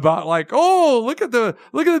 about like, "Oh, look at the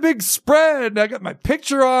big spread. I got my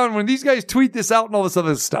picture on when these guys tweet this out and all this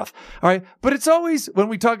other stuff." All right, but it's always when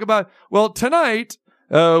we talk about, well, tonight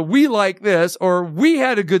we like this, or we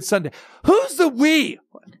had a good Sunday. Who's the we?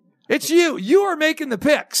 It's you. You are making the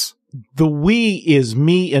picks. The we is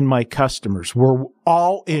me and my customers. We're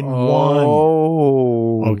all in one.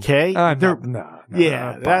 Okay? That's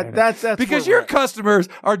because your customers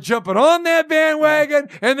are jumping on that bandwagon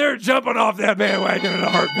and they're jumping off that bandwagon in a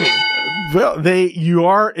heartbeat. Well, you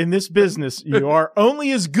are in this business. You are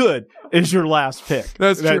only as good as your last pick.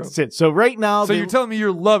 That's true. it. So right now, you're telling me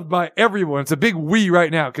you're loved by everyone. It's a big we right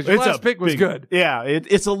now because your last pick was good. Yeah,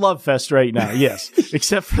 it's a love fest right now. Yes,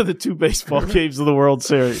 except for the 2 baseball games of the World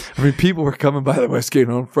Series. I mean, people were coming by the Westgate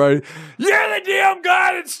on Friday. You're the damn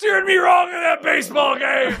guy that steered me wrong in that baseball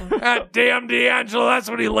game. That damn D'Angelo. That's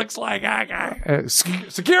what he looks like.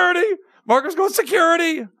 Security. Marco's going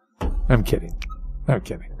security. I'm kidding.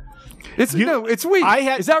 It's we.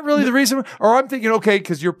 Is that really the reason? Or I'm thinking, okay,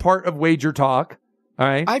 because you're part of Wager Talk, all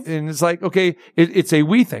right? And it's like, okay, it's a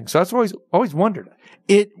we thing. So that's what I always wondered.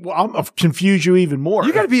 I'll confuse you even more.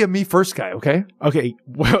 You got to be a me first guy, okay? Okay.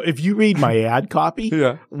 Well, if you read my ad copy,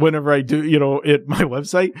 whenever I do, at my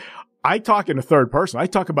website, I talk in a third person. I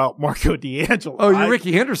talk about Marco D'Angelo. Oh, you're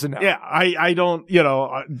Ricky Henderson now. Yeah, I don't,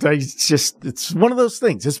 it's one of those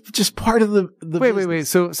things. It's just part of the Wait.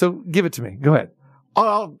 So give it to me. Go ahead.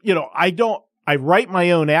 I write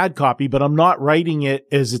my own ad copy, but I'm not writing it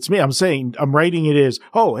as it's me. I'm writing it as,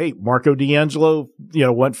 oh, hey, Marco D'Angelo,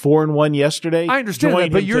 went 4-1 yesterday. I understand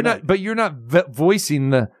that, but you're not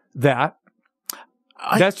voicing that.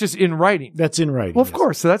 That's just in writing. That's in writing. Well, of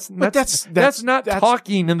course. So that's not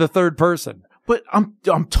talking in the third person. But I'm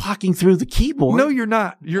talking through the keyboard. No, you're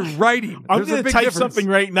not. You're writing. I'm going to type something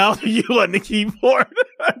right now to you on the keyboard.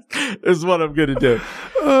 Is what I'm going to do.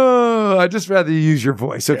 I'd just rather you use your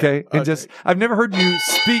voice, okay? And I've never heard you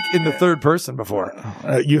speak in the third person before.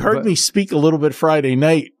 You heard me speak a little bit Friday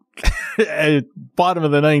night at bottom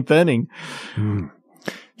of the 9th inning.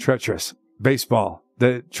 Treacherous. Baseball.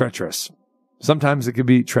 The treacherous. Sometimes it could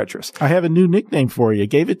be treacherous. I have a new nickname for you. I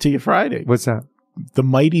gave it to you Friday. What's that? The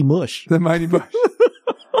Mighty Mush. The Mighty Mush.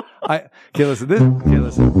 Listen.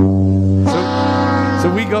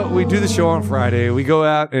 So we do the show on Friday. We go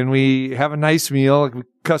out and we have a nice meal like we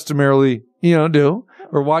customarily, do.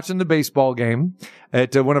 We're watching the baseball game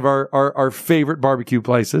at one of our favorite barbecue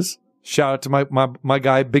places. Shout out to my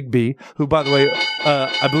guy, Big B, who, by the way,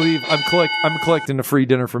 I believe I'm collecting a free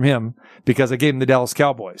dinner from him because I gave him the Dallas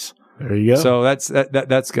Cowboys. There you go. So that's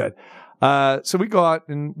good. So we go out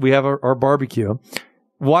and we have our barbecue,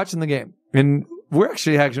 watching the game, and we're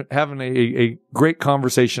actually having a great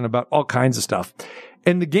conversation about all kinds of stuff.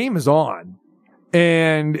 And the game is on,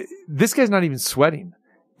 and this guy's not even sweating,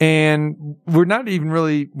 and we're not even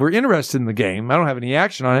we're interested in the game. I don't have any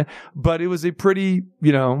action on it, but it was a pretty,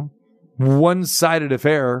 one-sided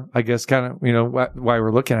affair, I guess, kind of, why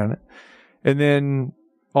we're looking at it. And then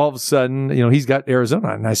all of a sudden, he's got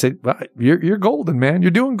Arizona. And I say, well, you're golden, man. You're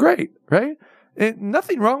doing great, right? And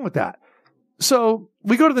nothing wrong with that. So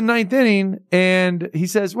we go to the 9th inning, and he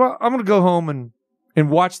says, well, I'm going to go home and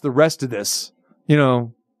watch the rest of this,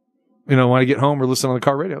 when I get home or listen on the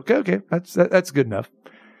car radio. Okay. That's good enough.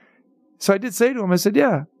 So I did say to him, I said,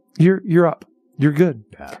 yeah, you're up. You're good.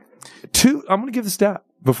 Yeah. I'm going to give the stat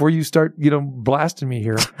before you start, blasting me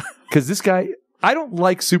here. Because this guy I don't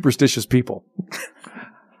like superstitious people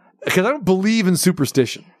because I don't believe in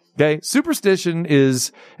superstition. Okay. Superstition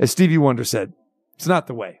is, as Stevie Wonder said, it's not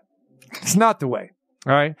the way. It's not the way.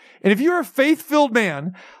 All right. And if you're a faith-filled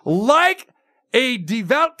man, like a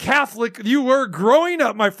devout Catholic you were growing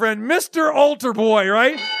up, my friend, Mr. Altar Boy,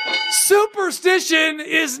 right? Superstition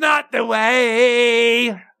is not the way.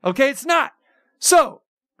 Okay, it's not. So,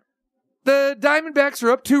 the Diamondbacks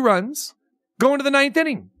are up 2 runs, going to the 9th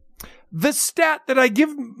inning. The stat that I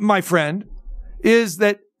give my friend is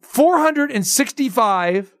that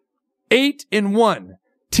 465, 8-1,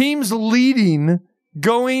 teams leading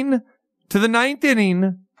going to the 9th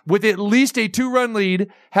inning with at least a 2-run lead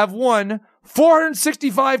have won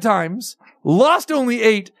 465 times, lost only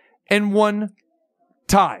 8, and 1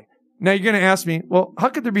 tie. Now you're going to ask me, well, how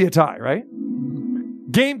could there be a tie, right?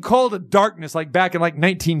 Game called a darkness, like back in like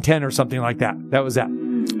 1910 or something like that. That was that.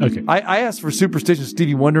 Okay. I asked for Superstition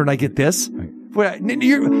Stevie Wonder, and I get this. Wait,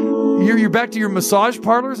 you're back to your massage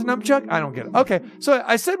parlors and Numchuck? I don't get it. Okay, so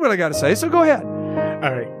I said what I got to say, so go ahead.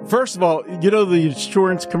 All right. First of all, you know the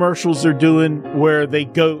insurance commercials they're doing where they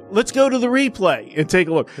go, let's go to the replay and take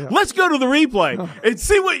a look. Yeah. Let's go to the replay and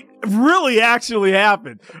see what really actually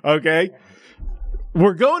happened. Okay.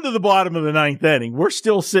 We're going to the bottom of the 9th inning. We're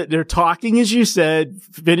still sitting there talking, as you said,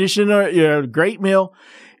 finishing our great meal.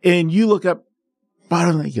 And you look up,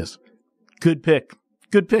 bottom of the, he goes, good pick.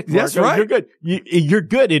 Good pick. That's right. You're good. You're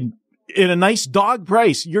good in a nice dog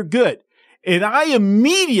price. You're good. And I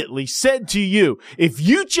immediately said to you, if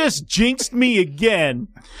you just jinxed me again,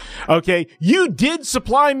 okay, you did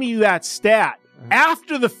supply me that stat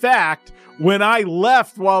after the fact when I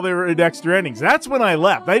left while they were in extra innings. That's when I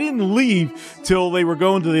left. I didn't leave till they were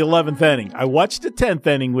going to the 11th inning. I watched the 10th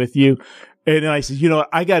inning with you, and I said, you know what,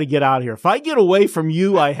 I got to get out of here. If I get away from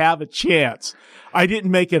you, I have a chance. I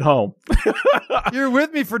didn't make it home. You're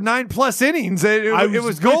with me for 9+ innings. It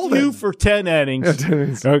was golden. With you for 10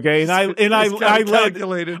 innings. Okay, and I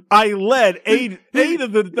led eight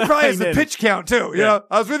of the. It probably has a pitch count too. You know,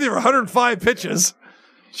 I was with you for 105 pitches.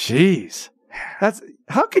 Jeez, that's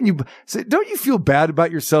how can you? Don't you feel bad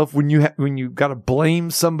about yourself when you got to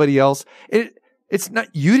blame somebody else? It's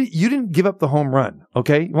not you. You didn't give up the home run.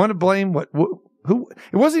 Okay, you want to blame what? Who?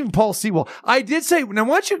 It wasn't even Paul Sewell. I did say, now I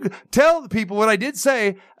want you to tell the people what I did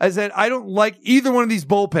say is that I don't like either one of these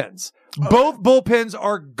bullpens. Both bullpens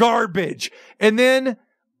are garbage. And then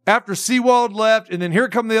after Sewald left, and then here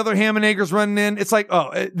come the other ham and eggers running in, it's like,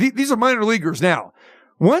 these are minor leaguers now.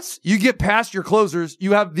 Once you get past your closers,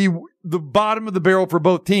 you have the bottom of the barrel for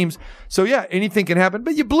both teams. So yeah, anything can happen,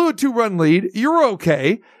 but you blew a 2-run lead. You're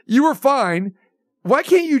okay. You were fine. Why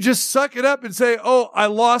can't you just suck it up and say, oh, I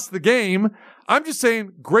lost the game? I'm just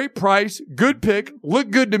saying, great price, good pick, look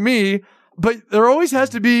good to me. But there always has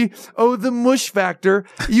to be, the mush factor.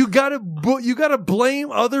 You gotta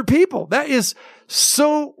blame other people. That is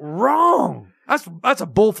so wrong. That's a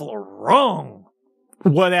bowl full of wrong.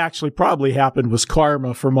 What actually probably happened was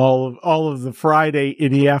karma from all of the Friday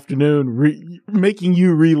in the afternoon, making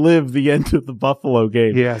you relive the end of the Buffalo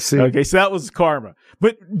game. Yeah, see. Okay, so that was karma.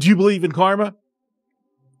 But do you believe in karma?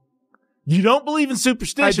 You don't believe in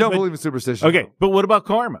superstition. I don't believe in superstition. Okay, but what about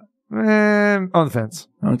karma? On the fence.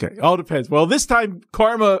 Okay, all depends. Well, this time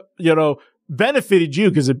karma, benefited you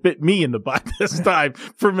because it bit me in the butt this time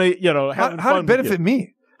for me, having fun. How did it benefit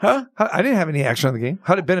me? Huh? I didn't have any action on the game.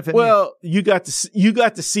 How did it benefit me? Well, you got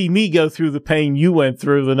to see me go through the pain you went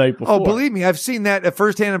through the night before. Oh, believe me, I've seen that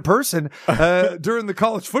firsthand in person during the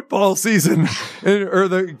college football season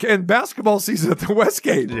and basketball season at the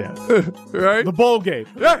Westgate. Yeah, right. The bowl game.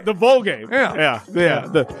 Yeah, the bowl game. Yeah.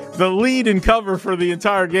 The lead and cover for the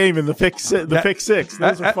entire game and the pick six.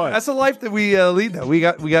 Those are fun. That's a life that we lead. Though we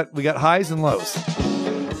got highs and lows.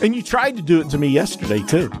 And you tried to do it to me yesterday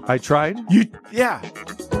too. I tried.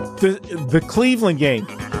 The Cleveland game,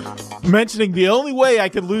 mentioning the only way I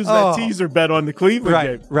could lose that teaser bet on the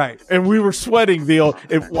Cleveland game. Right. And we were sweating the old.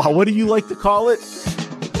 What do you like to call it?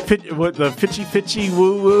 The pitchy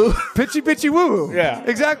woo woo. Pitchy woo woo. Yeah.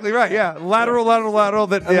 Exactly right. Yeah. Lateral.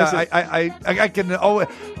 That. I can.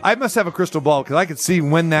 I must have a crystal ball because I can see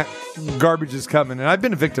when that garbage is coming, and I've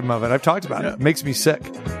been a victim of it. I've talked about it. It makes me sick.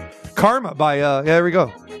 Karma by there we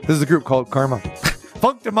go. This is a group called Karma.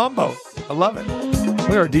 Funk de Mambo. I love it. Look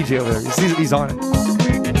at our DJ over there. He's on it.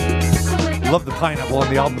 Love the pineapple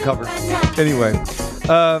on the album cover. Anyway,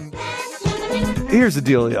 here's the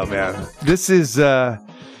dealio, man. This is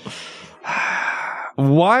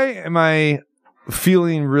why am I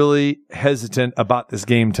feeling really hesitant about this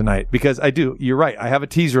game tonight? Because I do. You're right. I have a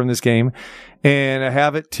teaser in this game, and I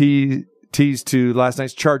have it tease to last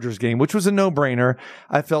night's Chargers game, which was a no-brainer.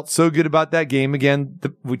 I felt so good about that game. Again,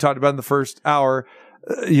 we talked about in the first hour,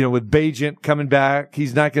 with Bajent coming back,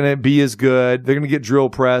 he's not going to be as good. They're going to get drill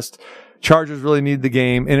pressed. Chargers really need the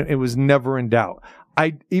game, and it was never in doubt.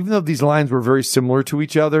 Even though these lines were very similar to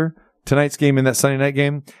each other, tonight's game and that Sunday night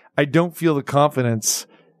game, I don't feel the confidence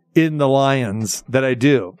in the Lions that I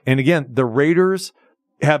do. And again, the Raiders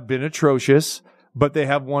have been atrocious, but they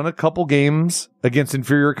have won a couple games against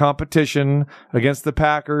inferior competition, against the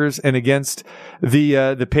Packers and against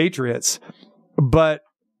the Patriots. But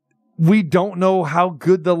we don't know how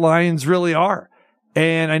good the Lions really are.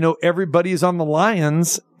 And I know everybody is on the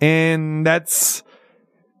Lions, and that's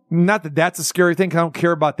not that that's a scary thing. I don't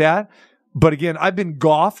care about that. But again, I've been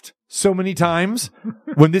golfed so many times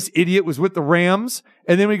when this idiot was with the Rams.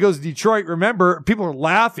 And then when he goes to Detroit, remember, people are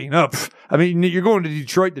laughing up. I mean, you're going to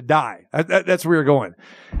Detroit to die. That's where you're going.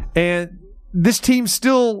 And this team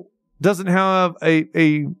still doesn't have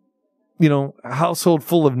a household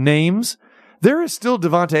full of names. There is still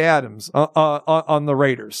Devontae Adams on the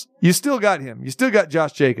Raiders. You still got him. You still got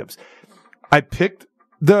Josh Jacobs. I picked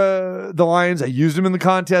the Lions. I used them in the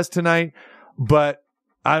contest tonight, but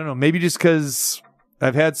I don't know. Maybe just because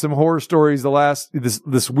I've had some horror stories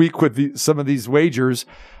this week with some of these wagers,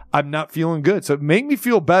 I'm not feeling good. So it made me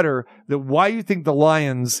feel better that why you think the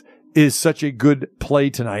Lions is such a good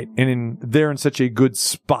play tonight and they're in such a good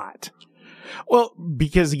spot. Well,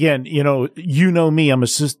 because again, me, I'm a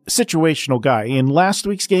situational guy. In last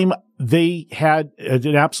week's game, they had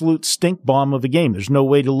an absolute stink bomb of a game. There's no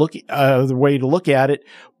way to look at it.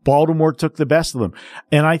 Baltimore took the best of them.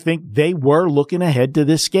 And I think they were looking ahead to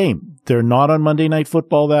this game. They're not on Monday Night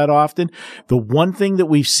Football that often. The one thing that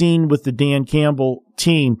we've seen with the Dan Campbell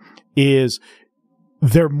team is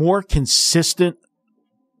they're more consistent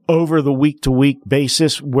over the week-to-week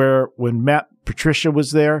basis, where when Matt Patricia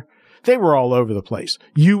was there, they were all over the place.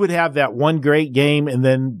 You would have that one great game, and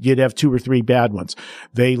then you'd have 2 or 3 bad ones.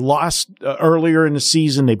 They lost earlier in the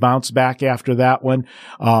season. They bounced back after that one.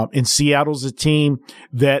 And Seattle's a team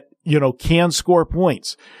that, can score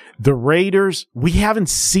points. The Raiders, we haven't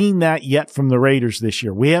seen that yet from the Raiders this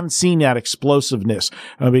year. We haven't seen that explosiveness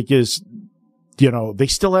because, they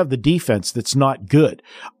still have the defense that's not good.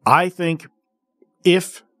 I think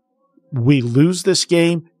if we lose this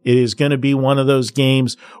game, it is going to be one of those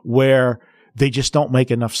games where they just don't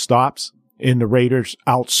make enough stops and the Raiders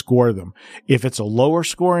outscore them. If it's a lower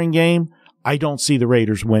scoring game, I don't see the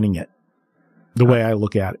Raiders winning it the way I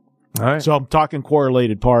look at it. All right. So I'm talking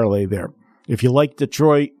correlated parlay there. If you like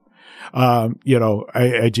Detroit, we'll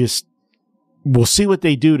see what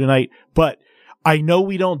they do tonight, but I know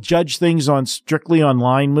we don't judge things strictly on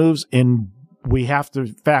line moves, and we have to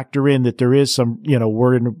factor in that there is some,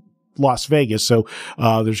 we're in Las Vegas, so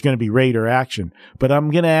there's going to be Raider action. But I'm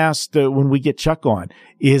going to ask when we get Chuck on,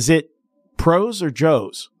 is it pros or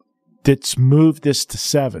Joes that's moved this to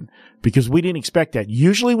 7? Because we didn't expect that.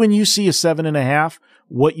 Usually when you see a 7.5,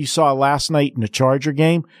 what you saw last night in the Charger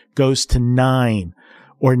game goes to 9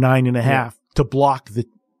 or 9.5 to block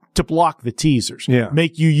the teasers. Yeah.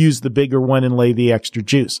 Make you use the bigger one and lay the extra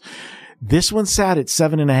juice. This one sat at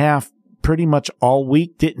 7.5 pretty much all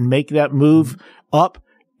week, didn't make that move up.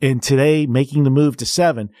 And today, making the move to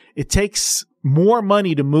 7, it takes more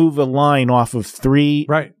money to move a line off of 3,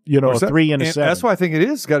 right? A 3 and a 7. That's why I think it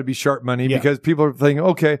is got to be sharp money, because people are thinking,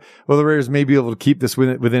 okay, well, the Raiders may be able to keep this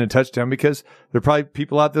within a touchdown, because there are probably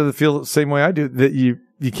people out there that feel the same way I do, that you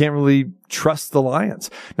can't really trust the Lions.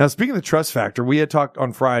 Now, speaking of the trust factor, we had talked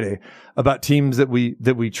on Friday about teams that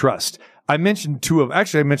we trust. I mentioned 2 of them.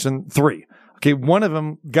 Actually, I mentioned 3. Okay, one of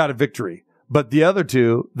them got a victory, but the other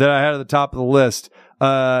 2 that I had at the top of the list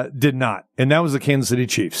did not. And that was the Kansas City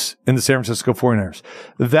Chiefs and the San Francisco 49ers.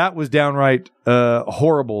 That was downright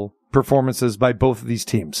horrible performances by both of these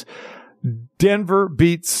teams. Denver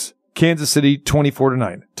beats Kansas City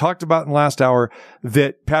 24-9. Talked about in the last hour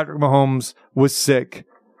that Patrick Mahomes was sick.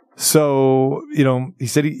 So, he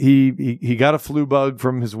said he got a flu bug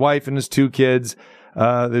from his wife and his 2 kids.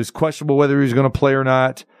 It was questionable whether he was going to play or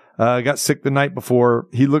not. Got sick the night before.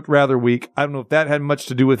 He looked rather weak. I don't know if that had much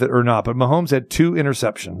to do with it or not, but Mahomes had 2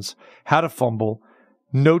 interceptions, had a fumble,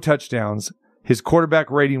 no touchdowns. His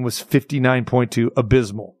quarterback rating was 59.2,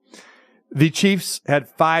 abysmal. The Chiefs had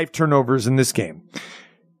 5 turnovers in this game.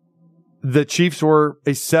 The Chiefs were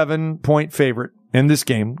a 7-point favorite in this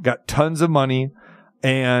game, got tons of money,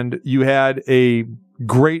 and you had a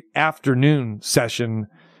great afternoon session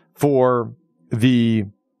for the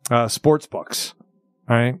sports books.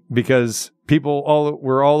 all right? Because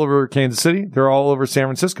we're all over Kansas City. They're all over San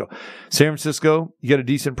Francisco. San Francisco, you get a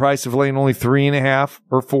decent price of laying only 3.5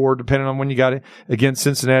 or 4, depending on when you got it, against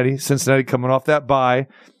Cincinnati. Cincinnati coming off that bye.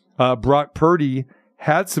 Brock Purdy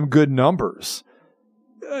had some good numbers.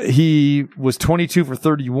 He was 22 for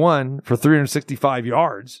 31 for 365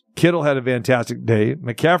 yards. Kittle had a fantastic day.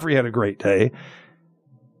 McCaffrey had a great day.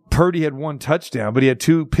 Purdy had 1 touchdown, but he had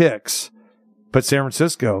 2 picks. But San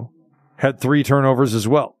Francisco had 3 turnovers as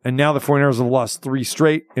well. And now the 49ers have lost 3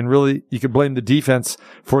 straight, and really you could blame the defense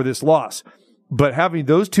for this loss. But having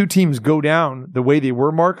those 2 teams go down the way they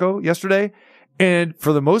were, Marco, yesterday, and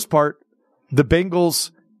for the most part, the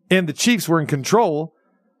Bengals and the Chiefs were in control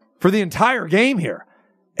for the entire game here.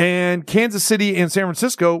 And Kansas City and San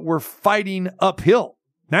Francisco were fighting uphill.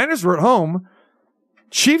 Niners were at home.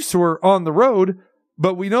 Chiefs were on the road,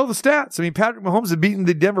 but we know the stats. I mean, Patrick Mahomes had beaten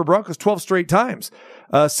the Denver Broncos 12 straight times,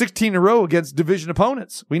 16 in a row against division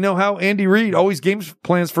opponents. We know how Andy Reid always game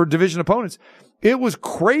plans for division opponents. It was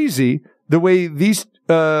crazy the way these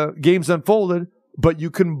games unfolded, but you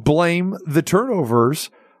can blame the turnovers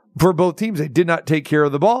for both teams. They did not take care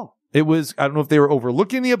of the ball. It was, I don't know if they were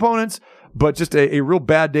overlooking the opponents, but just a real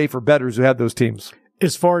bad day for bettors who had those teams.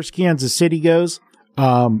 As far as Kansas City goes,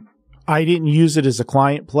 I didn't use it as a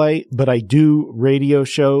client play, but I do radio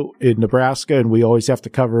show in Nebraska, and we always have to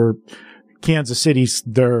cover Kansas City's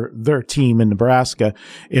their team in Nebraska,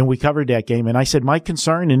 and we covered that game. And I said my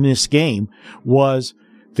concern in this game was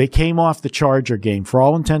they came off the Charger game. For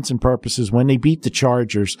all intents and purposes, when they beat the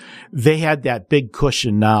Chargers, they had that big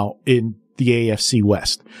cushion now in the AFC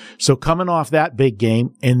West. So coming off that big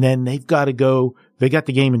game, and then they got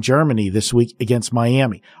the game in Germany this week against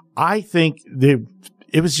Miami. I think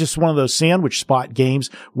it was just one of those sandwich spot games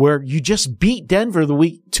where you just beat Denver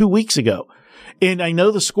 2 weeks ago. And I know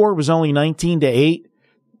the score was only 19-8.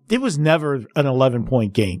 It was never an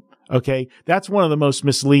 11-point game. Okay. That's one of the most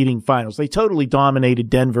misleading finals. They totally dominated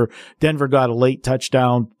Denver. Denver got a late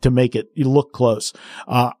touchdown to make it look close.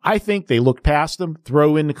 I think they looked past them,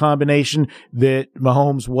 throw in the combination that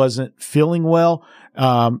Mahomes wasn't feeling well.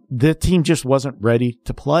 The team just wasn't ready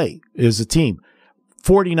to play as a team.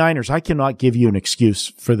 49ers, I cannot give you an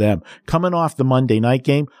excuse for them. Coming off the Monday night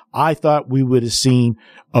game, I thought we would have seen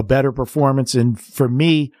a better performance. And for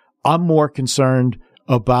me, I'm more concerned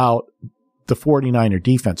about the 49er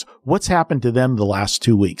defense. What's happened to them the last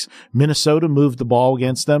 2 weeks? Minnesota moved the ball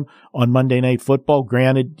against them on Monday Night Football.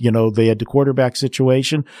 Granted, they had the quarterback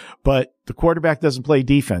situation, but the quarterback doesn't play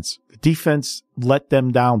defense. The defense let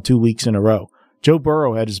them down 2 weeks in a row. Joe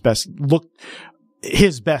Burrow had his best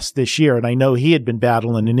this year, and I know he had been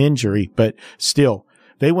battling an injury, but still,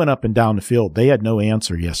 they went up and down the field. They had no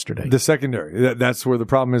answer yesterday. The secondary, that's where the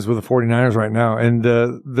problem is with the 49ers right now, and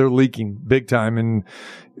they're leaking big time, and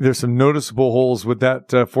there's some noticeable holes with that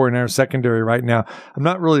 49ers secondary right now. I'm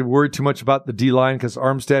not really worried too much about the D-line because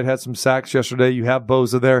Armstead had some sacks yesterday. You have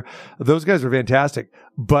Bosa there. Those guys are fantastic,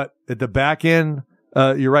 but at the back end,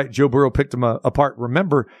 you're right, Joe Burrow picked them apart.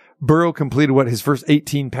 Remember, Burrow completed his first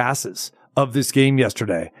 18 passes of this game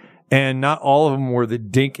yesterday. And not all of them were the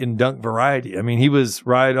dink and dunk variety. I mean, he was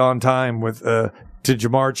right on time with, to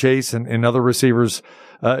Jamar Chase and other receivers,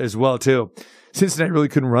 as well, too. Cincinnati really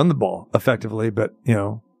couldn't run the ball effectively, but,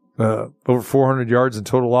 over 400 yards in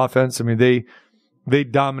total offense. I mean, they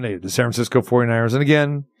dominated the San Francisco 49ers. And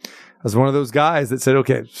again, I was one of those guys that said,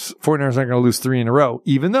 okay, 49ers aren't going to lose 3 in a row,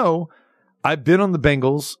 even though I've been on the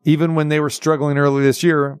Bengals, even when they were struggling early this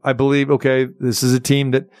year. I believe, okay, this is a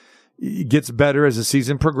team that gets better as the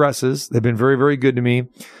season progresses. They've been very, very good to me.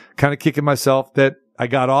 Kind of kicking myself that I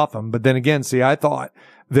got off them. But then again, I thought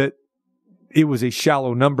that it was a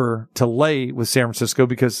shallow number to lay with San Francisco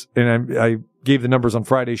because, and I gave the numbers on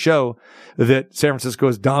Friday's show, that San Francisco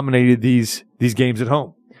has dominated these games at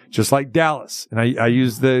home, just like Dallas. And I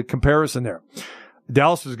used the comparison there.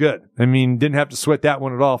 Dallas was good. I mean, didn't have to sweat that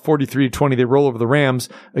one at all. 43-20, they roll over the Rams.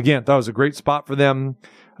 Again, thought it was a great spot for them.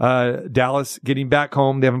 Dallas getting back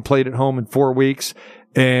home. They haven't played at home in 4 weeks.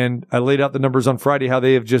 And I laid out the numbers on Friday, how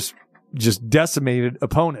they have just decimated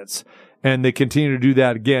opponents. And they continue to do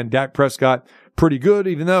that again. Dak Prescott, pretty good,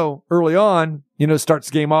 even though early on, starts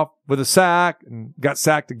the game off with a sack and got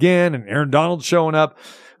sacked again, and Aaron Donald showing up.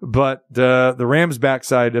 But, the Rams'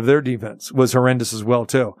 backside of their defense was horrendous as well,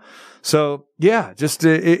 too. So, yeah,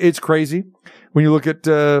 it's crazy when you look at,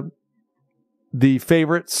 the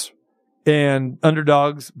favorites and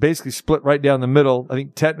underdogs basically split right down the middle. I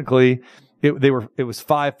think technically it was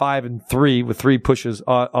 5-5-3 with 3 pushes,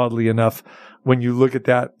 oddly enough, when you look at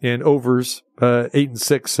that in overs,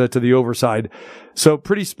 8-6 to the over side. So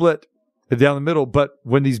pretty split down the middle. But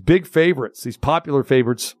when these big favorites, these popular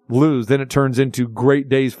favorites lose, then it turns into great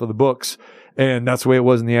days for the books. And that's the way it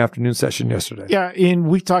was in the afternoon session yesterday. Yeah, and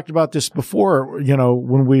we talked about this before,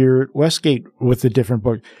 when we were at Westgate with the different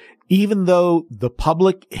books. Even though the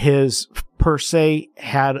public has, per se,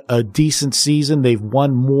 had a decent season, they've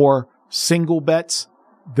won more single bets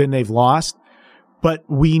than they've lost. But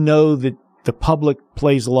we know that the public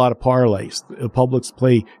plays a lot of parlays. The publics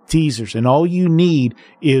play teasers. And all you need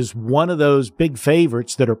is one of those big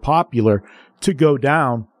favorites that are popular to go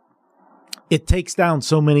down. It takes down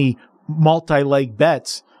so many multi-leg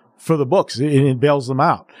bets for the books, and it bails them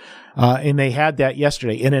out. And they had that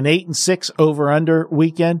yesterday. In an 8-6 over-under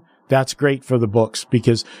weekend, that's great for the books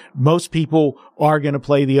because most people are going to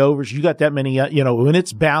play the overs. You got that many, when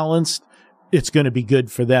it's balanced, it's going to be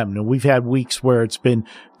good for them. Now, we've had weeks where it's been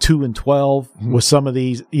 2-12 with some of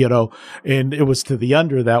these, and it was to the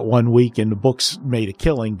under that one week, and the books made a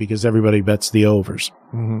killing because everybody bets the overs.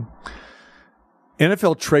 Mm-hmm.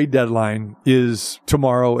 NFL trade deadline is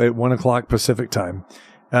tomorrow at 1:00 Pacific time.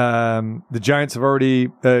 The Giants have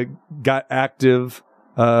already got active,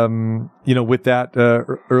 with that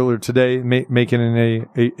earlier today, making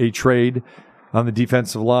a trade on the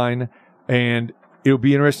defensive line. And it'll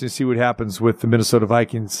be interesting to see what happens with the Minnesota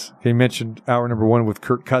Vikings. He mentioned hour number 1 with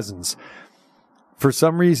Kirk Cousins. For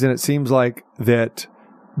some reason, it seems like that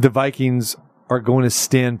the Vikings are going to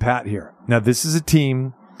stand pat here. Now, this is a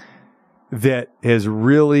team that has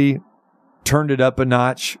really turned it up a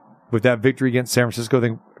notch with that victory against San Francisco. I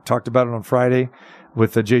think I talked about it on Friday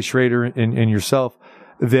with Jay Schrader and yourself,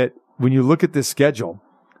 that when you look at this schedule,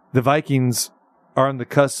 the Vikings are on the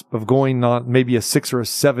cusp of going on maybe a 6 or a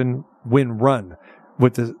 7 win run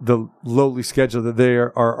with the lowly schedule that they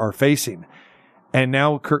are facing. And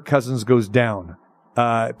now Kirk Cousins goes down.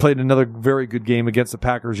 Played another very good game against the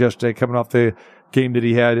Packers yesterday, coming off the game that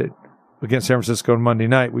he had against San Francisco on Monday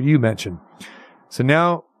night, what you mentioned. So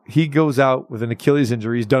now he goes out with an Achilles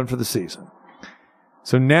injury. He's done for the season.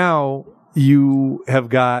 So now you have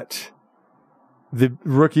got the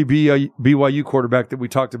rookie BYU quarterback that we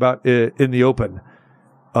talked about in the open,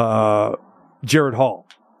 Jared Hall.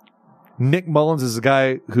 Nick Mullins is a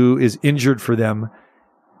guy who is injured for them.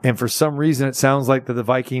 And for some reason, it sounds like that the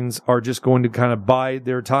Vikings are just going to kind of bide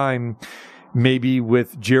their time, maybe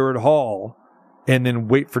with Jared Hall, and then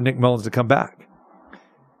wait for Nick Mullins to come back.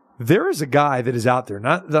 There is a guy that is out there,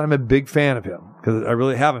 not that I'm a big fan of him, because I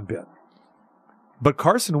really haven't been, but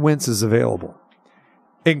Carson Wentz is available.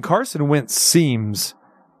 And Carson Wentz seems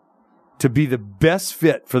to be the best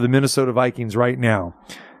fit for the Minnesota Vikings right now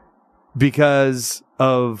because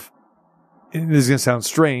of, this is going to sound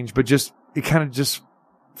strange, but it kind of just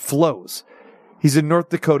flows. He's a North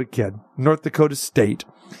Dakota kid, North Dakota State.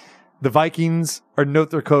 The Vikings are North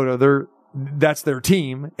Dakota. That's their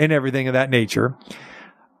team and everything of that nature.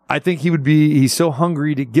 I think he's so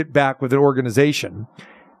hungry to get back with an organization.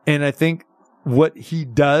 And I think what he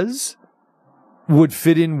does would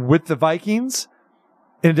fit in with the Vikings.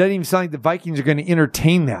 And it doesn't even sound like the Vikings are going to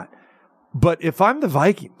entertain that. But if I'm the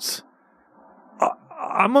Vikings,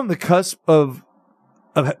 I'm on the cusp of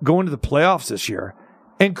going to the playoffs this year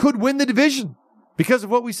and could win the division because of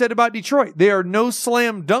what we said about Detroit. They are no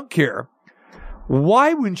slam dunk here.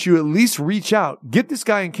 Why wouldn't you at least reach out, get this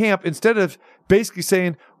guy in camp instead of basically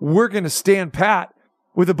saying, we're going to stand pat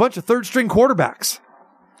with a bunch of third string quarterbacks?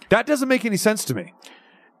 That doesn't make any sense to me.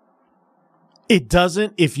 It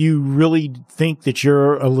doesn't if you really think that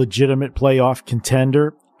you're a legitimate playoff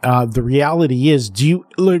contender. The reality is,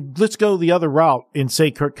 let's go the other route and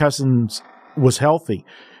say Kirk Cousins was healthy.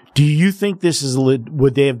 Do you think this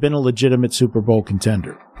would they have been a legitimate Super Bowl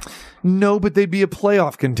contender? No, but they'd be a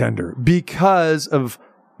playoff contender because of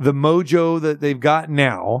the mojo that they've got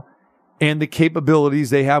now and the capabilities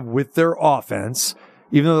they have with their offense,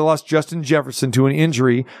 even though they lost Justin Jefferson to an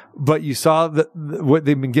injury. But you saw what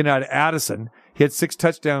they've been getting out of Addison. He had 6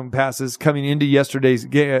 touchdown passes coming into yesterday's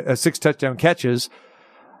game, 6 touchdown catches.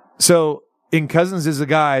 So, and Cousins is a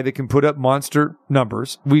guy that can put up monster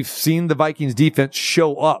numbers. We've seen the Vikings defense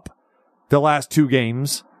show up the last 2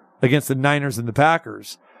 games against the Niners and the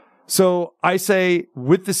Packers. So I say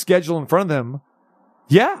with the schedule in front of them,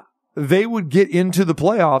 yeah, they would get into the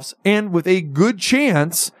playoffs and with a good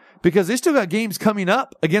chance because they still got games coming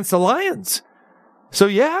up against the Lions. So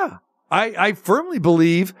yeah, I firmly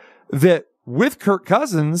believe that with Kirk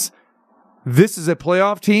Cousins, this is a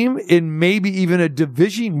playoff team and maybe even a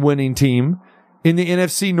division winning team in the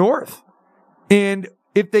NFC North. And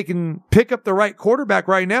if they can pick up the right quarterback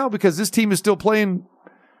right now, because this team is still playing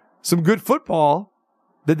some good football,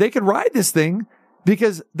 that they can ride this thing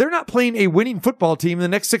because they're not playing a winning football team in the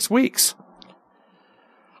next 6 weeks.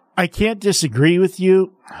 I can't disagree with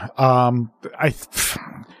you. They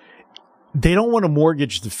don't want to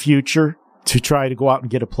mortgage the future to try to go out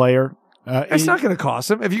and get a player. It's not going to cost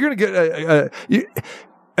them. If you're going to get,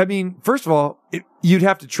 first of all, you'd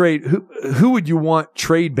have to trade. Who would you want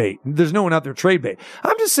trade bait? There's no one out there trade bait.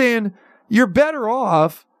 I'm just saying you're better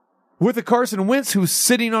off with a Carson Wentz who's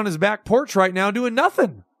sitting on his back porch right now doing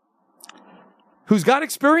nothing, who's got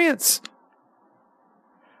experience.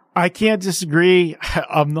 I can't disagree.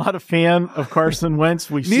 I'm not a fan of Carson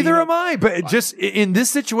Wentz. Neither am I. But just in this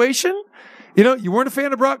situation, you weren't a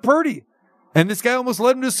fan of Brock Purdy, and this guy almost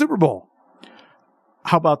led him to the Super Bowl.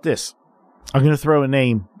 How about this? I'm going to throw a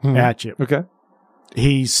name at you. Okay.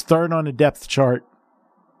 He's third on the depth chart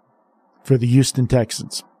for the Houston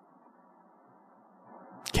Texans.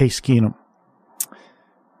 Case Keenum.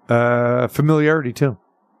 Familiarity, too.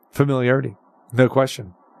 Familiarity. No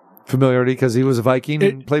question. Familiarity because he was a Viking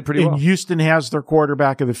and played pretty well. And Houston has their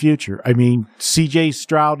quarterback of the future. I mean, C.J.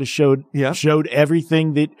 Stroud has showed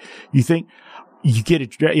everything that you think. You get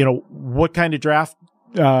what kind of draft,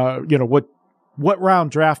 what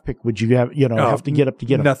round draft pick would you have, have to get up to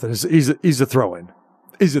get him? Nothing. He's a throw-in.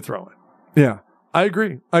 He's a throw-in. Yeah, I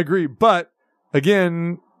agree. But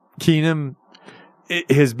again, Keenum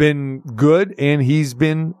has been good and he's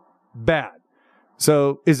been bad.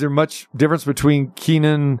 So is there much difference between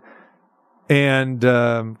Keenan and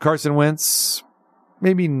Carson Wentz?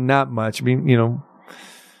 Maybe not much. I mean,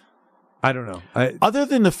 I don't know. Other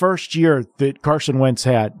than the first year that Carson Wentz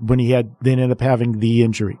had when he ended up having the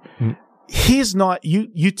injury, he's not.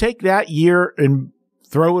 You take that year and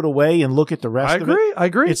throw it away and look at the rest of it. I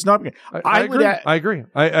agree. It's not. I agree.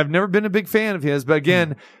 I've never been a big fan of his, but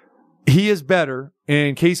again, he is better,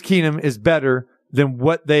 and Case Keenum is better than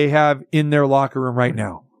what they have in their locker room right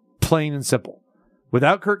now. Plain and simple.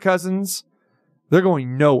 Without Kirk Cousins, they're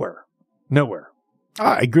going nowhere. Nowhere.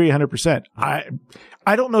 I agree 100%.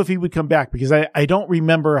 I don't know if he would come back because I don't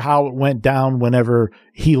remember how it went down whenever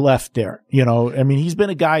he left there. He's been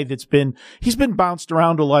a guy he's been bounced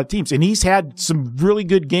around to a lot of teams and he's had some really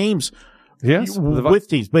good games with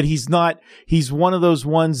teams, but he's one of those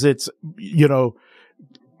ones that's,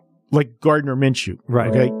 like Gardner Minshew. Right.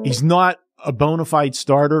 Okay. He's not a bona fide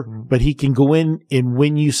starter, but he can go in and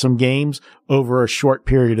win you some games over a short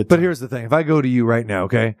period of time. But here's the thing. If I go to you right now,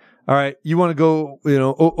 okay, all right, you want to go,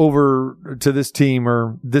 over to this team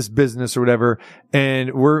or this business or whatever,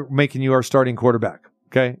 and we're making you our starting quarterback,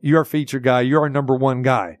 okay? You're our featured guy. You're our number one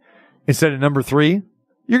guy. Instead of number 3,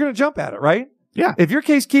 you're going to jump at it, right? Yeah. If you're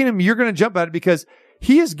Case Keenum, you're going to jump at it because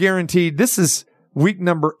he is guaranteed, this is week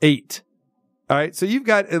number 8. All right, so you've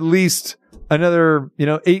got at least another,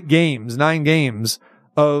 9 games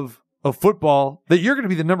of football that you're going to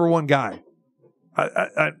be the number one guy.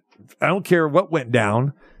 I don't care what went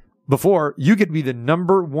down before. You could be the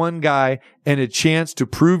number one guy and a chance to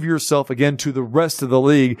prove yourself again to the rest of the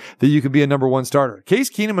league that you could be a number one starter. Case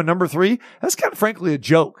Keenum a number 3, that's kind of frankly a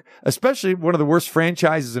joke, especially one of the worst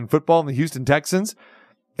franchises in football in the Houston Texans.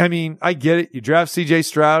 I mean, I get it. You draft C.J.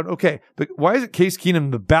 Stroud. Okay. But why is it Case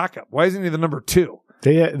Keenum the backup? Why isn't he the number 2?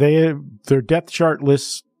 They have their depth chart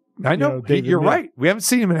lists. I know. You're right. We haven't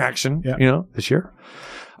seen him in action, this year.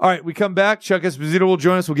 All right. We come back. Chuck Esposito will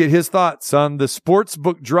join us. We'll get his thoughts on the sports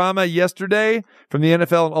book drama yesterday from the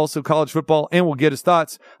NFL and also college football. And we'll get his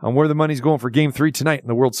thoughts on where the money's going for Game 3 tonight in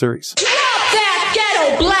the World Series. Drop that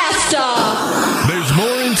ghetto blaster! There's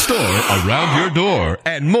more in store around your door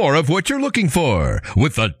and more of what you're looking for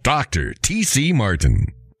with the Dr. T.C. Martin.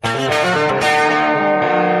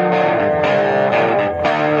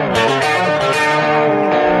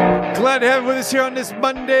 Glad to have you with us here on this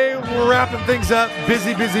Monday. We're wrapping things up.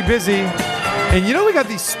 Busy. And we got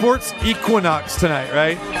the sports equinox tonight,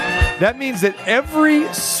 right? That means that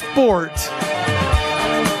every sport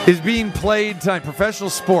is being played tonight, professional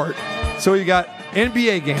sport. So you got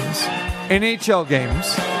NBA games, NHL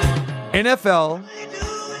games, NFL,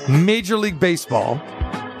 Major League Baseball.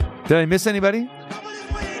 Did I miss anybody?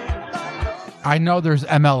 I know there's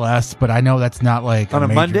MLS, but I know that's not like on a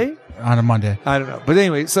Monday? On a Monday. I don't know. But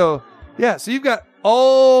anyway, so you've got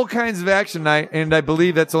all kinds of action tonight, and I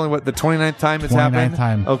believe that's only the 29th time it's happened? 29th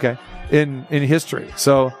time. Okay. In history.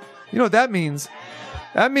 So, you know what that means?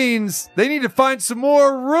 That means they need to find some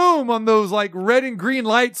more room on those like red and green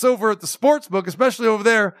lights over at the sports book, especially over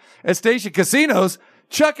there at Station Casinos.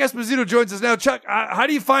 Chuck Esposito joins us now. Chuck, how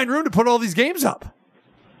do you find room to put all these games up?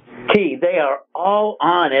 T, they are all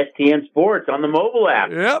on STN Sports on the mobile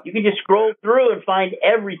app. Yep. You can just scroll through and find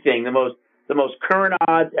everything, the most current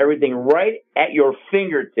odds, everything right at your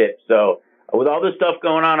fingertips. So with all this stuff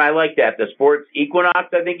going on, I like that. The sports equinox,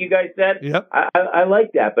 I think you guys said. Yep. I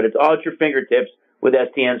like that, but it's all at your fingertips with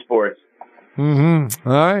STN Sports. Mm-hmm.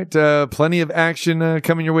 All right. Plenty of action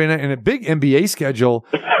coming your way tonight, and a big NBA schedule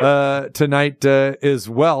tonight as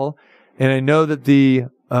well. And I know that the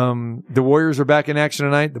Warriors are back in action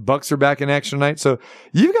tonight. The Bucks are back in action tonight. So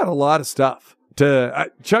you've got a lot of stuff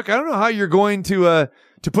Chuck, I don't know how you're going to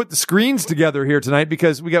put the screens together here tonight,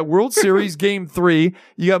 because we got World Series Game 3.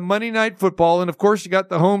 You got Monday Night Football. And of course you got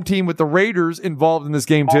the home team with the Raiders involved in this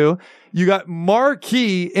game too. You got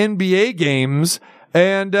marquee NBA games.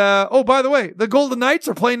 And, by the way, the Golden Knights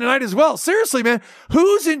are playing tonight as well. Seriously, man,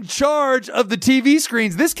 who's in charge of the TV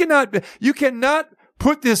screens? You cannot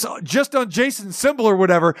put this just on Jason Symbol or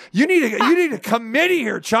whatever. You need a committee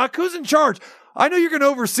here, Chuck. Who's in charge? I know you're going to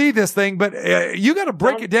oversee this thing, but you got to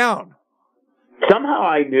break it down. Somehow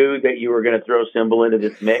I knew that you were going to throw Symbol into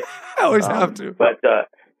this mix. I always have to. But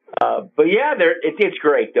yeah, it's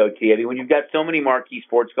great though, T. I mean, when you've got so many marquee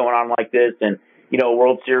sports going on like this, and a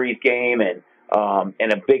World Series game, and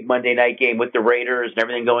a big Monday night game with the Raiders, and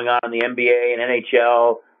everything going on in the NBA and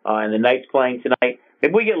NHL, and the Knights playing tonight.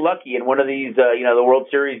 If we get lucky and one of these, the World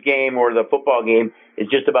Series game or the football game is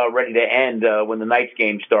just about ready to end when the Knights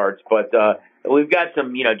game starts. But we've got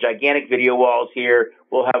some, gigantic video walls here.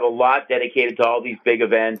 We'll have a lot dedicated to all these big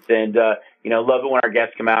events, and love it when our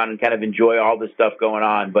guests come out and kind of enjoy all this stuff going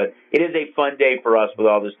on. But it is a fun day for us with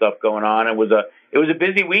all this stuff going on. It was a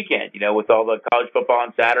busy weekend, with all the college football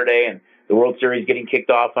on Saturday and the World Series getting kicked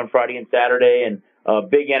off on Friday and Saturday, and a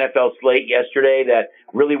big NFL slate yesterday that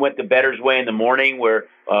really went the bettor's way in the morning, where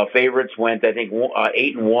favorites went, I think,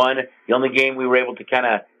 8-1. The only game we were able to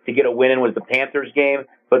to get a win in was the Panthers game,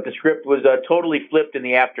 but the script was totally flipped in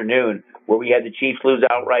the afternoon, where we had the Chiefs lose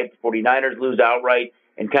outright, the 49ers lose outright,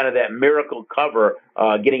 and kind of that miracle cover,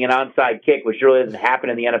 getting an onside kick, which really doesn't happen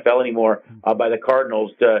in the NFL anymore, by the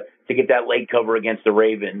Cardinals to get that late cover against the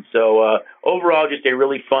Ravens. So overall, just a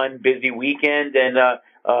really fun, busy weekend, and a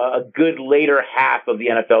good later half of the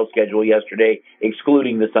NFL schedule yesterday,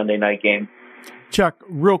 excluding the Sunday night game. Chuck,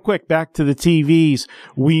 real quick, back to the TVs.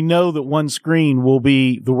 We know that one screen will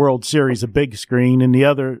be the World Series, a big screen, and the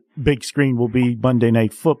other big screen will be Monday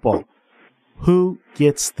Night Football. Who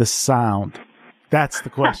gets the sound? That's the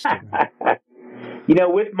question.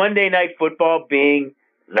 With Monday Night Football being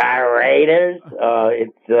the Raiders, I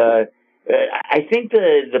think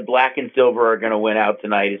the black and silver are going to win out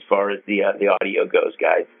tonight as far as the audio goes,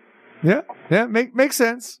 guys. Yeah, makes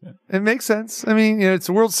sense. It makes sense. I mean, it's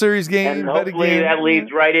a World Series game. And hopefully that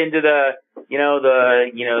leads right into the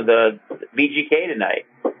VGK tonight.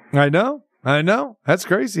 I know. That's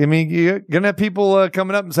crazy. I mean, you're going to have people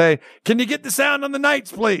coming up and say, "Can you get the sound on the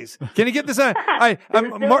Knights, please? Can you get the sound?"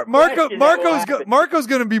 Marco's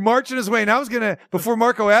going to be marching his way. And I was going to, before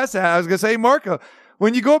Marco asked that, I was going to say, "Hey, Marco,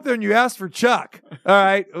 when you go up there and you ask for Chuck, all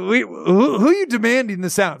right, who are you demanding the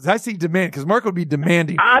sounds?" I see demand, because Marco would be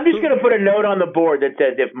demanding. I'm just going to put a note on the board that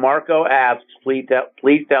says, if Marco asks, please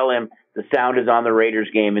tell him the sound is on the Raiders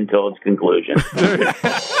game until its conclusion.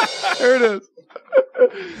 There it is.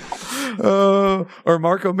 Or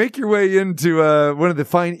Marco, make your way into one of the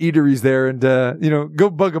fine eateries there, and go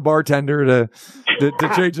bug a bartender to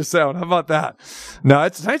change the sound. How about that? No,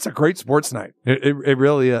 tonight's a great sports night. It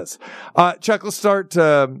really is. Chuck, let's start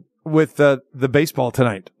with the baseball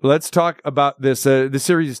tonight. Let's talk about this. The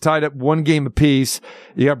series is tied up 1 game apiece.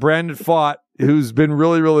 You got Brandon Pfaadt, who's been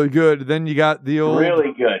really, really good. Then you got the old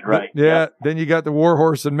really good, right? Yeah. Yep. Then you got the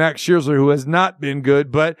Warhorse and Max Scherzer, who has not been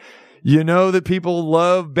good, but you know that people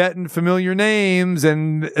love betting familiar names,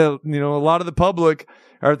 and a lot of the public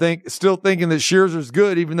are still thinking that Scherzer's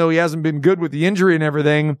good, even though he hasn't been good with the injury and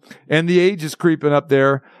everything, and the age is creeping up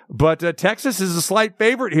there. But Texas is a slight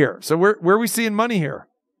favorite here. So where are we seeing money here?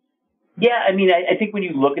 Yeah, I mean, I think when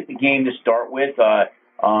you look at the game to start with,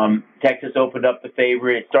 Texas opened up the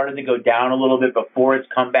favorite. It started to go down a little bit before it's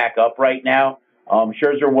come back up right now.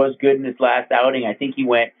 Scherzer was good in his last outing. I think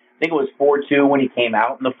it was 4-2 when he came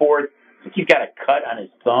out in the fourth. I think he's got a cut on his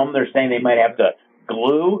thumb. They're saying they might have to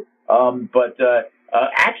glue. But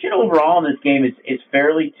action overall in this game is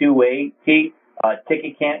fairly two-way.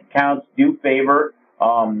 Ticket counts do favor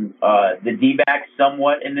the D-backs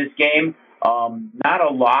somewhat in this game. Not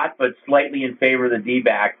a lot, but slightly in favor of the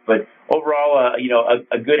D-backs. But overall,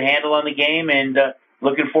 a good handle on the game, and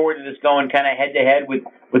looking forward to this going kind of head-to-head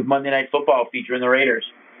with Monday Night Football featuring the Raiders.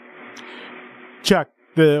 Chuck,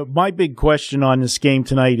 my big question on this game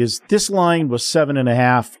tonight is this line was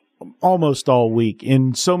 7.5 almost all week.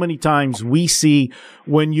 And so many times we see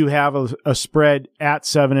when you have a spread at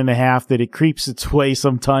 7.5 that it creeps its way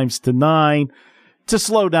sometimes to 9 to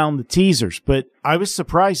slow down the teasers. But I was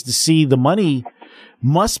surprised to see the money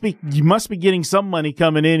you must be getting some money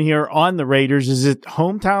coming in here on the Raiders. Is it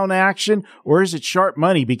hometown action or is it sharp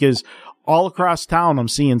money? Because all across town, I'm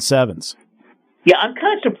seeing sevens. Yeah, I'm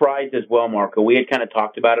kind of surprised as well, Marco. We had kind of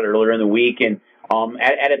talked about it earlier in the week, and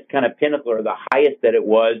at its kind of pinnacle, or the highest that it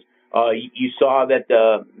was, you saw that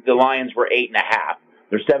the Lions were 8.5.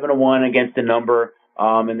 They're 7-1 against the number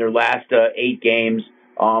in their last 8 games.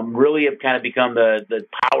 Really have kind of become the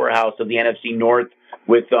powerhouse of the NFC North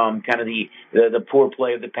with kind of the poor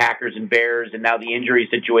play of the Packers and Bears, and now the injury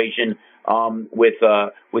situation with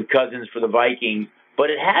Cousins for the Vikings. But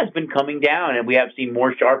it has been coming down, and we have seen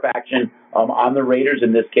more sharp action on the Raiders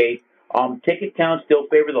in this case. Ticket counts still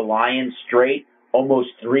favor the Lions straight, almost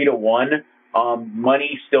 3-1.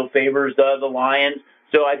 Money still favors the Lions.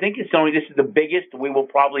 So I think it's only this is the biggest we will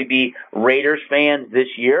probably be Raiders fans this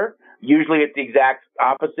year. Usually it's the exact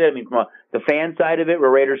opposite. I mean, from the fan side of it, we're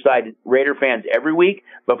Raider fans every week.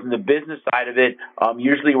 But from the business side of it,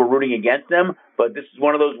 usually we're rooting against them. But this is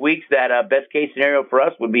one of those weeks that best case scenario for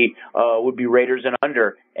us would be Raiders and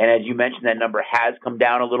under. And as you mentioned, that number has come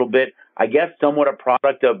down a little bit. I guess somewhat a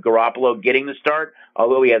product of Garoppolo getting the start,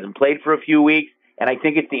 although he hasn't played for a few weeks. And I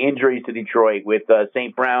think it's the injuries to Detroit with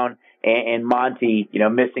St. Brown and Monty,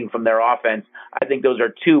 missing from their offense. I think those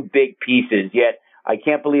are two big pieces. Yet I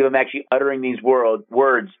can't believe I'm actually uttering these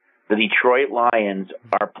words. The Detroit Lions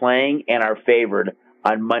are playing and are favored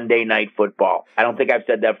on Monday Night Football. I don't think I've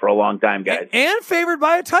said that for a long time, guys. And favored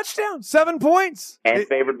by a touchdown, 7 points. And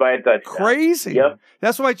favored by a touchdown. Crazy. Yep.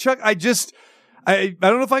 That's why, Chuck, I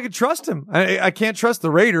don't know if I could trust him. I can't trust the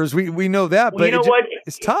Raiders. We know that, but you know what?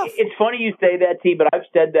 It's tough. It's funny you say that, T, but I've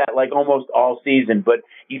said that like almost all season. But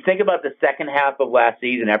you think about the second half of last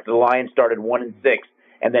season after the Lions started 1-6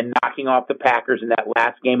 and then knocking off the Packers in that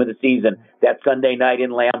last game of the season, that Sunday night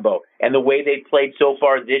in Lambeau, and the way they've played so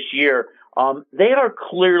far this year, they are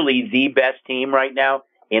clearly the best team right now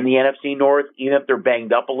in the NFC North, even if they're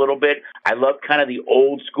banged up a little bit. I love kind of the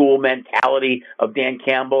old school mentality of Dan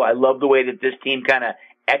Campbell. I love the way that this team kind of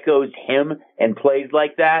echoes him and plays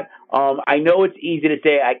like that. I know it's easy to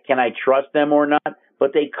say, can I trust them or not?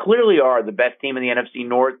 But they clearly are the best team in the NFC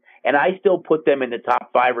North, and I still put them in the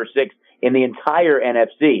top 5 or 6 in the entire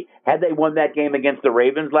NFC. Had they won that game against the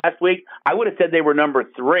Ravens last week, I would have said they were number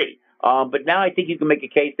 3. But now I think you can make a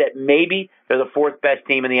case that maybe they're the 4th best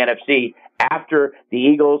team in the NFC after the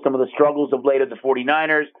Eagles, some of the struggles of late of the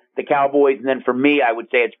 49ers, the Cowboys, and then for me, I would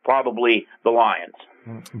say it's probably the Lions.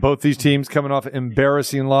 Both these teams coming off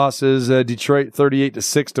embarrassing losses. Detroit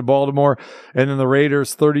 38-6 to Baltimore, and then the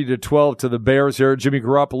Raiders 30-12 to the Bears here. Jimmy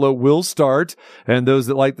Garoppolo will start, and those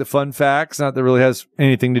that like the fun facts, not that it really has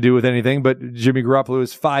anything to do with anything, but Jimmy Garoppolo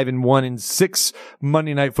is 5-1 in 6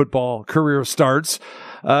 Monday Night Football career starts.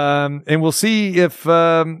 And we'll see if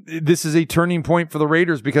this is a turning point for the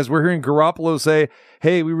Raiders, because we're hearing Garoppolo say,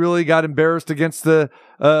 hey, we really got embarrassed against the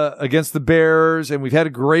Bears, and we've had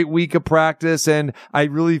a great week of practice, and I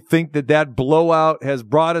really think that blowout has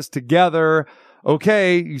brought us together.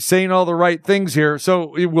 Okay, you're saying all the right things here,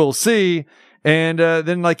 so we'll see. And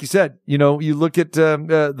then, like you said, you look at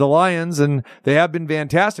the Lions, and they have been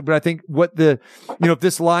fantastic. But I think if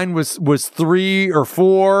this line was 3 or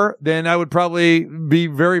 4, then I would probably be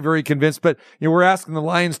very, very convinced. But we're asking the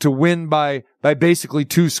Lions to win by basically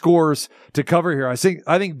 2 scores to cover here. I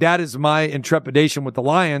think that is my intrepidation with the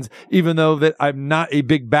Lions, even though that I'm not a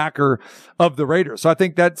big backer of the Raiders. So I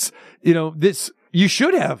think that's you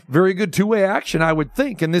should have very good two-way action, I would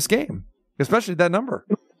think, in this game, especially that number.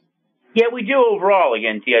 Yeah, we do overall.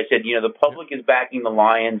 Again, T, I said, the public is backing the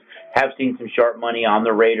Lions, have seen some sharp money on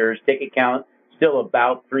the Raiders. Ticket count still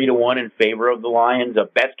about 3-1 in favor of the Lions. The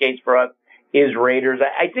best case for us is Raiders.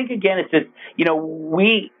 I think, again, it's just,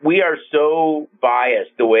 we are so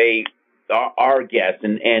biased the way our guests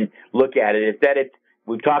and look at it. It's that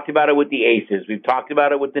we've talked about it with the Aces. We've talked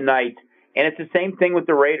about it with the Knights. And it's the same thing with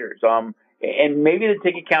the Raiders. And maybe the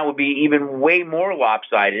ticket count would be even way more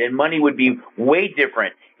lopsided, and money would be way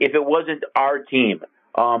different if it wasn't our team.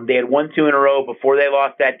 They had won 2 in a row before they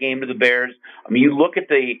lost that game to the Bears. I mean, you look at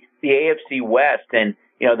the AFC West, and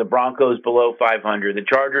the Broncos below 500, the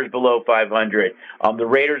Chargers below 500, the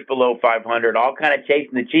Raiders below 500, all kind of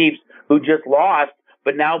chasing the Chiefs, who just lost,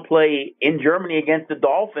 but now play in Germany against the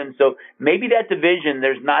Dolphins. So maybe that division,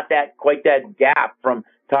 there's not quite that gap from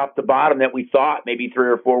top to bottom that we thought maybe 3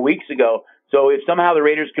 or 4 weeks ago. So if somehow the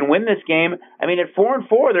Raiders can win this game, I mean, at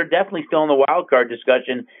 4-4, they're definitely still in the wild card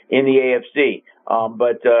discussion in the AFC.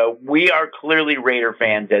 But we are clearly Raider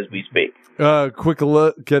fans as we speak. Quick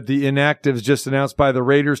look at the inactives just announced by the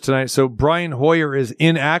Raiders tonight. So Brian Hoyer is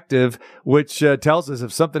inactive, which tells us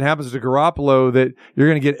if something happens to Garoppolo that you're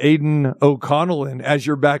going to get Aiden O'Connell in as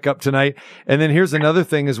your backup tonight. And then here's another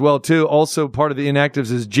thing as well, too. Also part of the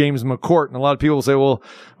inactives is James McCourt. And a lot of people say, well,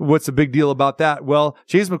 what's the big deal about that? Well,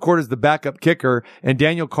 James McCourt is the backup kicker, and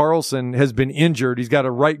Daniel Carlson has been injured. He's got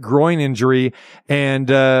a right groin injury, and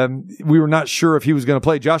we were not sure if he was going to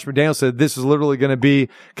play. Josh McDaniels said this is literally going to be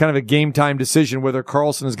kind of a game time decision whether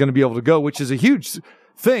Carlson is going to be able to go, which is a huge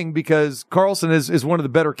thing because Carlson is one of the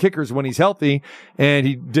better kickers when he's healthy, and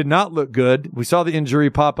he did not look good. We saw the injury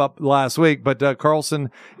pop up last week, but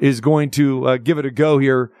Carlson is going to give it a go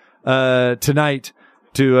here tonight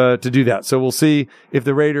to do that. So we'll see if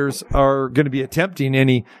the Raiders are going to be attempting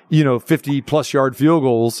any 50-plus yard field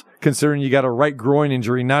goals, considering you got a right groin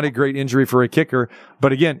injury. Not a great injury for a kicker,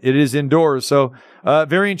 but again, it is indoors, so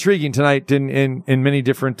very intriguing tonight in many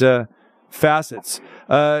different facets.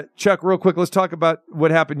 Chuck, real quick, let's talk about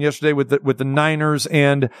what happened yesterday with the Niners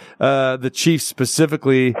and the Chiefs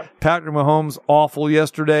specifically. Patrick Mahomes, awful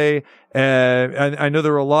yesterday. I know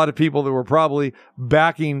there were a lot of people that were probably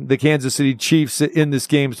backing the Kansas City Chiefs in this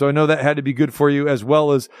game, so I know that had to be good for you, as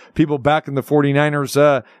well as people backing the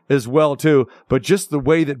 49ers as well, too. But just the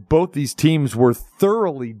way that both these teams were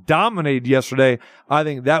thoroughly dominated yesterday, I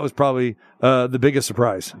think that was probably the biggest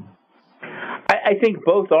surprise. I think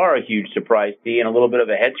both are a huge surprise, D, and a little bit of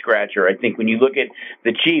a head scratcher. I think when you look at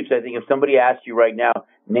the Chiefs, I think if somebody asked you right now,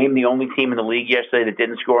 name the only team in the league yesterday that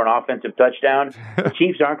didn't score an offensive touchdown, the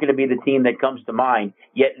Chiefs aren't going to be the team that comes to mind,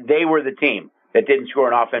 yet they were the team that didn't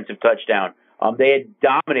score an offensive touchdown. They had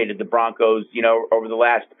dominated the Broncos, over the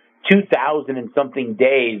last 2,000 and something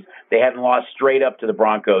days. They hadn't lost straight up to the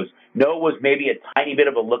Broncos. No, it was maybe a tiny bit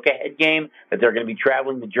of a look-ahead game that they're going to be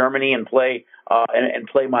traveling to Germany and play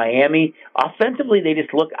play Miami. Offensively, they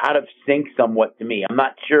just look out of sync somewhat to me. I'm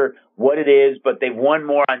not sure what it is, but they've won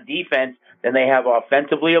more on defense than they have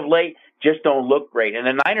offensively of late. Just don't look great. In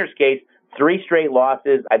the Niners' case, 3 straight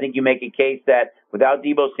losses. I think you make a case that without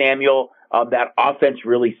Deebo Samuel, that offense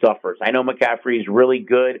really suffers. I know McCaffrey is really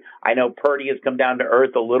good. I know Purdy has come down to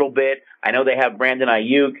earth a little bit. I know they have Brandon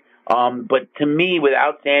Ayuk. But to me,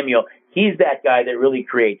 without Samuel, he's that guy that really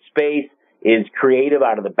creates space, is creative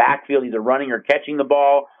out of the backfield, either running or catching the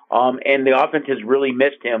ball. And the offense has really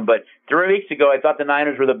missed him. But 3 weeks ago, I thought the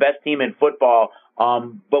Niners were the best team in football.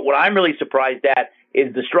 But what I'm really surprised at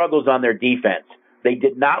is the struggles on their defense. They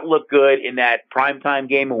did not look good in that primetime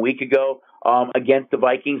game a week ago against the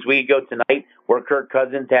Vikings. We go tonight where Kirk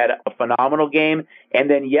Cousins had a phenomenal game. And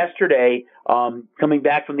then yesterday, coming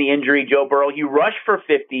back from the injury, Joe Burrow, he rushed for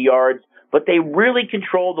 50 yards, but they really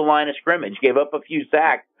controlled the line of scrimmage, gave up a few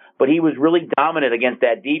sacks, but he was really dominant against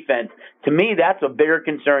that defense. To me, that's a bigger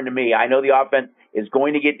concern to me. I know the offense is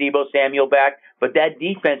going to get Deebo Samuel back, but that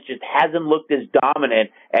defense just hasn't looked as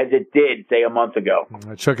dominant as it did, say, a month ago.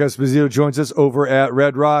 Chuck Esposito joins us over at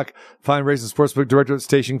Red Rock, Fine Race and Sportsbook Director at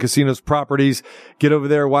Station Casinos Properties. Get over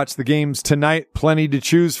there, watch the games tonight. Plenty to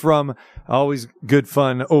choose from. Always good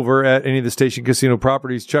fun over at any of the Station Casino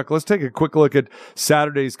Properties. Chuck, let's take a quick look at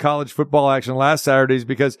Saturday's college football action last Saturday's,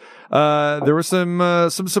 because there were some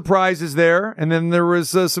surprises there, and then there was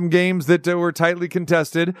some games that were tightly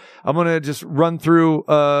contested. I'm going to just run through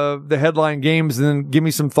the headline games and then give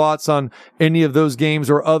me some thoughts on any of those games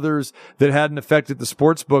or others that had an effect at the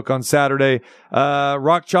sports book on Saturday.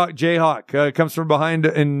 Rock Chalk Jayhawk comes from behind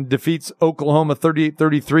and defeats Oklahoma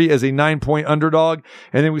 38-33 as a 9-point underdog.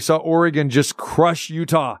 And then we saw Oregon just crush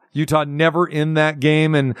Utah. Utah never in that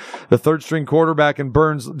game, and the third string quarterback and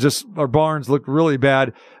Barnes looked really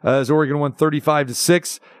bad as Oregon won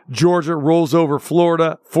 35-6. Georgia rolls over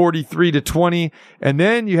Florida 43-20. And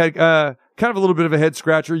then you had kind of a little bit of a head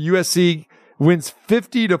scratcher. USC wins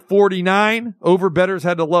 50-49. Over bettors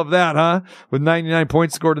had to love that, huh? With 99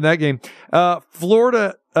 points scored in that game.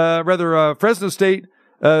 Fresno State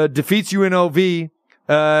defeats UNLV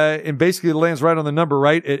and basically lands right on the number,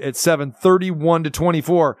 right? At 7,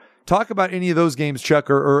 31-24. Talk about any of those games, Chuck,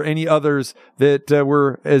 or any others that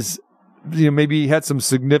were maybe had some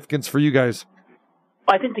significance for you guys.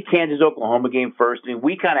 I think the Kansas-Oklahoma game first. I mean,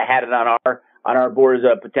 we kind of had it on our board as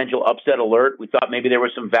a potential upset alert. We thought maybe there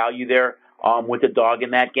was some value there with the dog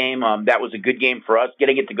in that game. That was a good game for us.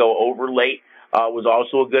 Getting it to go over late was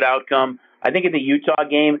also a good outcome. I think in the Utah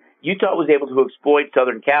game, Utah was able to exploit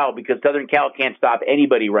Southern Cal because Southern Cal can't stop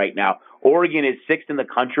anybody right now. Oregon is 6th in the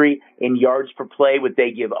country in yards per play, what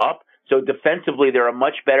they give up. So defensively, they're a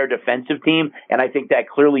much better defensive team, and I think that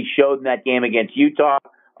clearly showed in that game against Utah.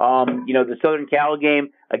 The Southern Cal game,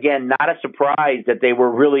 again, not a surprise that they were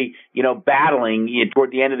really, battling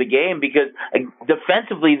toward the end of the game because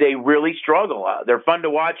defensively they really struggle. They're fun to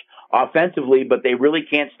watch offensively, but they really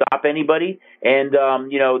can't stop anybody. And,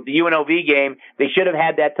 the UNLV game, they should have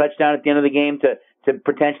had that touchdown at the end of the game to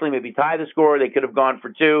potentially maybe tie the score. They could have gone for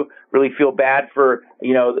 2. Really feel bad for,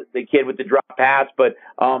 the kid with the drop pass. But,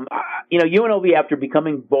 UNLV, after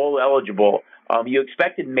becoming bowl eligible, you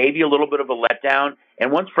expected maybe a little bit of a letdown.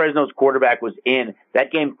 And once Fresno's quarterback was in,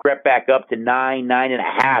 that game crept back up to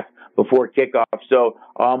 9.5 before kickoff. So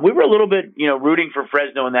we were a little bit, rooting for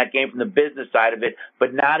Fresno in that game from the business side of it,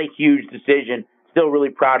 but not a huge decision. Still really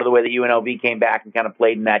proud of the way that UNLV came back and kind of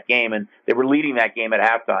played in that game, and they were leading that game at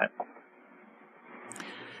halftime.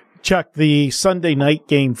 Chuck, the Sunday night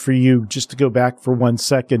game for you, just to go back for 1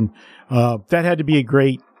 second, that had to be a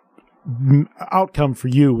great outcome for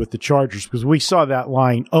you with the Chargers because we saw that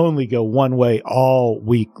line only go one way all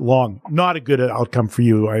week long. Not a good outcome for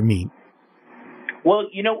you, I mean. Well,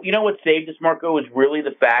 you know what saved us, Marco, was really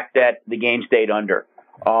the fact that the game stayed under.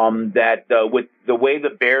 With the way the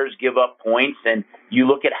Bears give up points, and you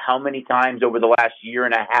look at how many times over the last year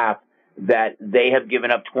and a half that they have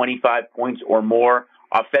given up 25 points or more.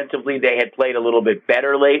 Offensively, they had played a little bit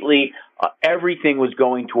better lately. Everything was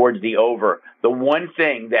going towards the over. The one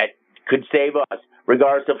thing that could save us,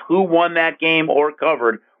 regardless of who won that game or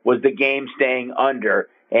covered, was the game staying under.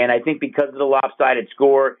 And I think because of the lopsided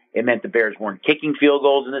score, it meant the Bears weren't kicking field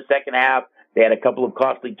goals in the second half. They had a couple of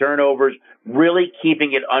costly turnovers. Really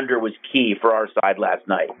keeping it under was key for our side last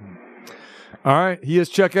night. All right. He is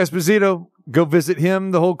Chuck Esposito. Go visit him,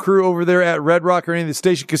 the whole crew over there at Red Rock or any of the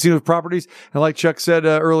Station Casino properties. And like Chuck said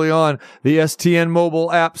early on, the STN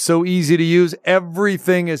mobile app, so easy to use.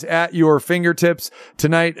 Everything is at your fingertips.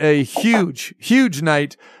 Tonight, a huge, huge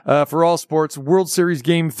night for all sports. World Series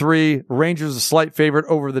Game 3. Rangers a slight favorite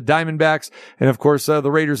over the Diamondbacks. And, of course,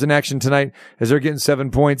 the Raiders in action tonight as they're getting 7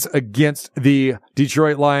 points against the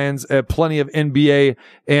Detroit Lions. Plenty of NBA.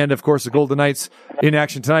 And, of course, the Golden Knights in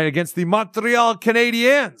action tonight against the Montreal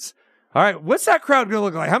Canadiens. All right, what's that crowd going to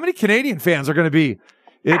look like? How many Canadian fans are going to be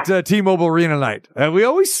at T-Mobile Arena tonight? We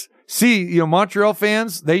always see, Montreal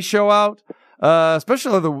fans, they show out,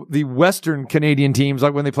 especially the Western Canadian teams,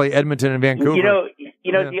 like when they play Edmonton and Vancouver.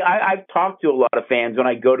 I've talked to a lot of fans when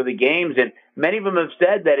I go to the games, and many of them have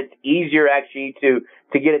said that it's easier actually to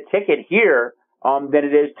get a ticket here than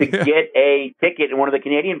it is to get a ticket in one of the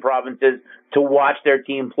Canadian provinces to watch their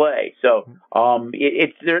team play. So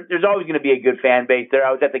there's always going to be a good fan base there.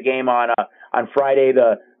 I was at the game on Friday,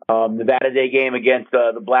 the Nevada Day game against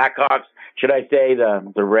the Blackhawks. Should I say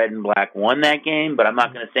the red and black won that game? But I'm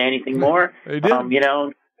not going to say anything more. They did.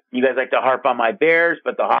 You guys like to harp on my Bears,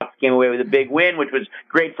 but the Hawks came away with a big win, which was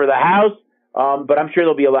great for the house. But I'm sure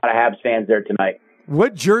there'll be a lot of Habs fans there tonight.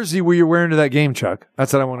 What jersey were you wearing to that game, Chuck?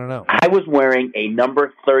 That's what I want to know. I was wearing a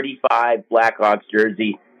number 35 Blackhawks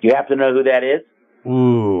jersey. Do you happen to know who that is?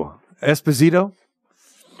 Ooh, Esposito?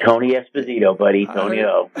 Tony Esposito, buddy. Tony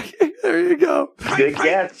O. There you go. Good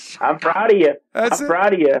guess. I'm proud of you.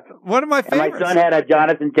 Proud of you. One of my favorites. And my son had a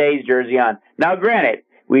Jonathan Tays jersey on. Now, granted,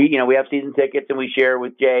 we have season tickets and we share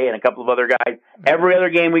with Jay and a couple of other guys. Every other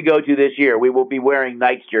game we go to this year, we will be wearing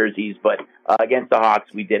Knights jerseys, but against the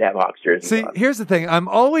Hawks, we did have Hawks jerseys. See, here's the thing. I'm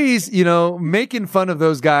always, making fun of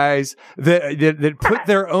those guys that put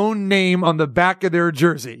their own name on the back of their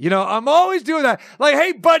jersey. I'm always doing that. Like,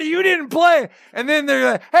 hey, buddy, you didn't play. And then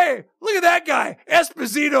they're like, hey, look at that guy,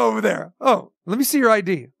 Esposito over there. Oh, let me see your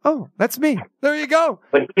ID. Oh, that's me. There you go.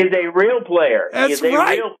 But he's a real player. That's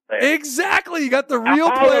right. Real player. Exactly. You got the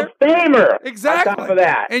real player. Hall of Famer. Exactly. On top of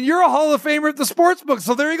that. And you're a Hall of Famer at the sports book.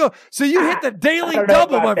 So there you go. So you hit the daily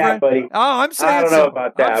double, my friend. Buddy. Oh, I'm saying I don't know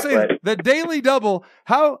about that. I'm saying the daily double.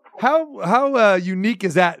 How unique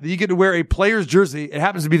is that you get to wear a player's jersey? It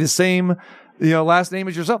happens to be the same, last name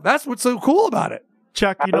as yourself. That's what's so cool about it.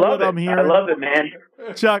 Chuck, you know what I'm hearing? I love it, man.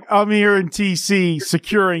 Chuck, I'm hearing TC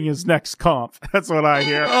securing his next comp. That's what I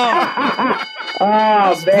hear.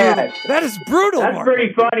 Oh, man. Brutal. That is brutal, That's Mark.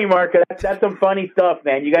 pretty funny, Mark. That's some funny stuff,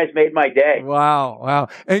 man. You guys made my day. Wow.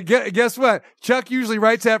 And guess what? Chuck usually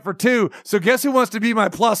writes that for 2. So guess who wants to be my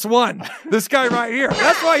 +1? This guy right here.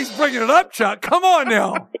 That's why he's bringing it up, Chuck. Come on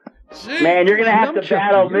now. Jeez, man, you're going to have to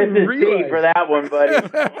battle Mrs. T for that one, buddy.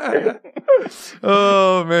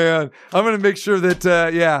 Oh, man. I'm going to make sure that,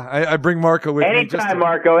 I bring Marco with me. Anytime,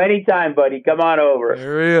 Marco. Anytime, buddy. Come on over.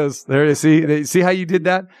 There he is. There you see how you did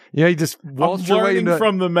that? You just waltzed your way into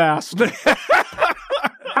from the master.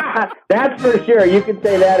 That's for sure. You can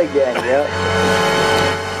say that again.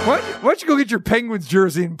 Yeah. Why don't you go get your Penguins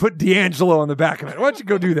jersey and put D'Angelo on the back of it? Why don't you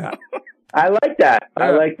go do that? I like that.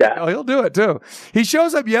 I like that. Oh, he'll do it too. He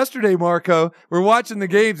shows up yesterday, Marco. We're watching the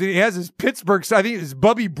games, and he has his Pittsburgh, I think his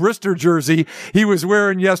Bubby Brister jersey he was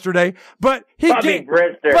wearing yesterday. But Bubby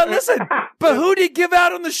Brister. But listen, but who did he give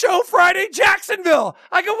out on the show Friday? Jacksonville.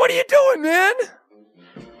 I go, what are you doing, man?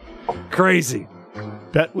 Crazy.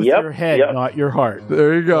 Bet with your head, not your heart.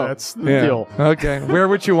 There you go. That's the deal. Okay, wear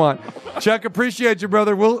what you want. Chuck, appreciate you,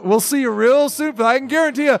 brother. We'll see you real soon. But I can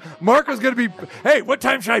guarantee you, Marco's going to be, hey, what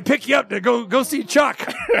time should I pick you up to go see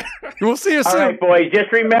Chuck? We'll see you soon. All right, boys.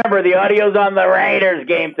 Just remember, the audio's on the Raiders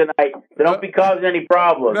game tonight, so don't be causing any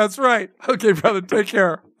problems. That's right. Okay, brother, take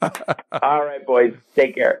care. All right, boys.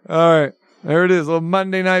 Take care. All right. There it is. A little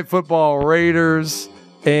Monday Night Football, Raiders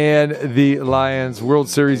and the Lions, World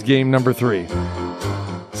Series game number 3.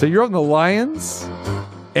 So you're on the Lions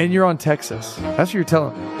and you're on Texas. That's what you're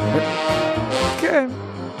telling me. Okay.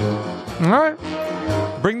 All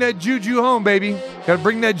right. Bring that juju home, baby. Got to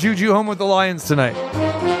bring that juju home with the Lions tonight.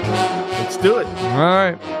 Let's do it. All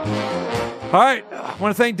right. All right. I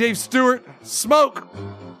want to thank Dave Stewart. Smoke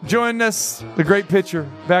joining us, the great pitcher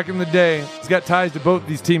back in the day. He's got ties to both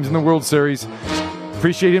these teams in the World Series.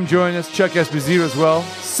 Appreciate him joining us. Chuck Esposito as well.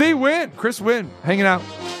 Chris Wynn, hanging out.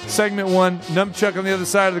 Segment 1, Numchuck on the other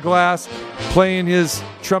side of the glass, playing his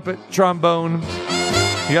trumpet, trombone.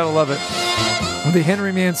 You gotta love it. With the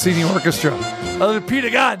Henry Mancini Orchestra. Oh, the Peter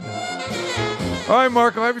God. All right,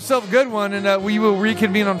 Marco, have yourself a good one, and we will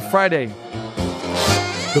reconvene on Friday.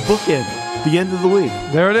 The bookend, the end of the week.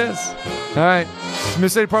 There it is. All right. If you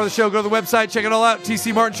missed any part of the show, go to the website, check it all out,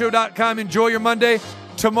 tcmartinshow.com. Enjoy your Monday.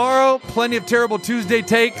 Tomorrow, plenty of Terrible Tuesday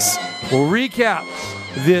takes. We'll recap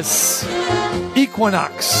this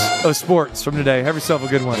equinox of sports from today. Have yourself a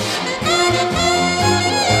good one.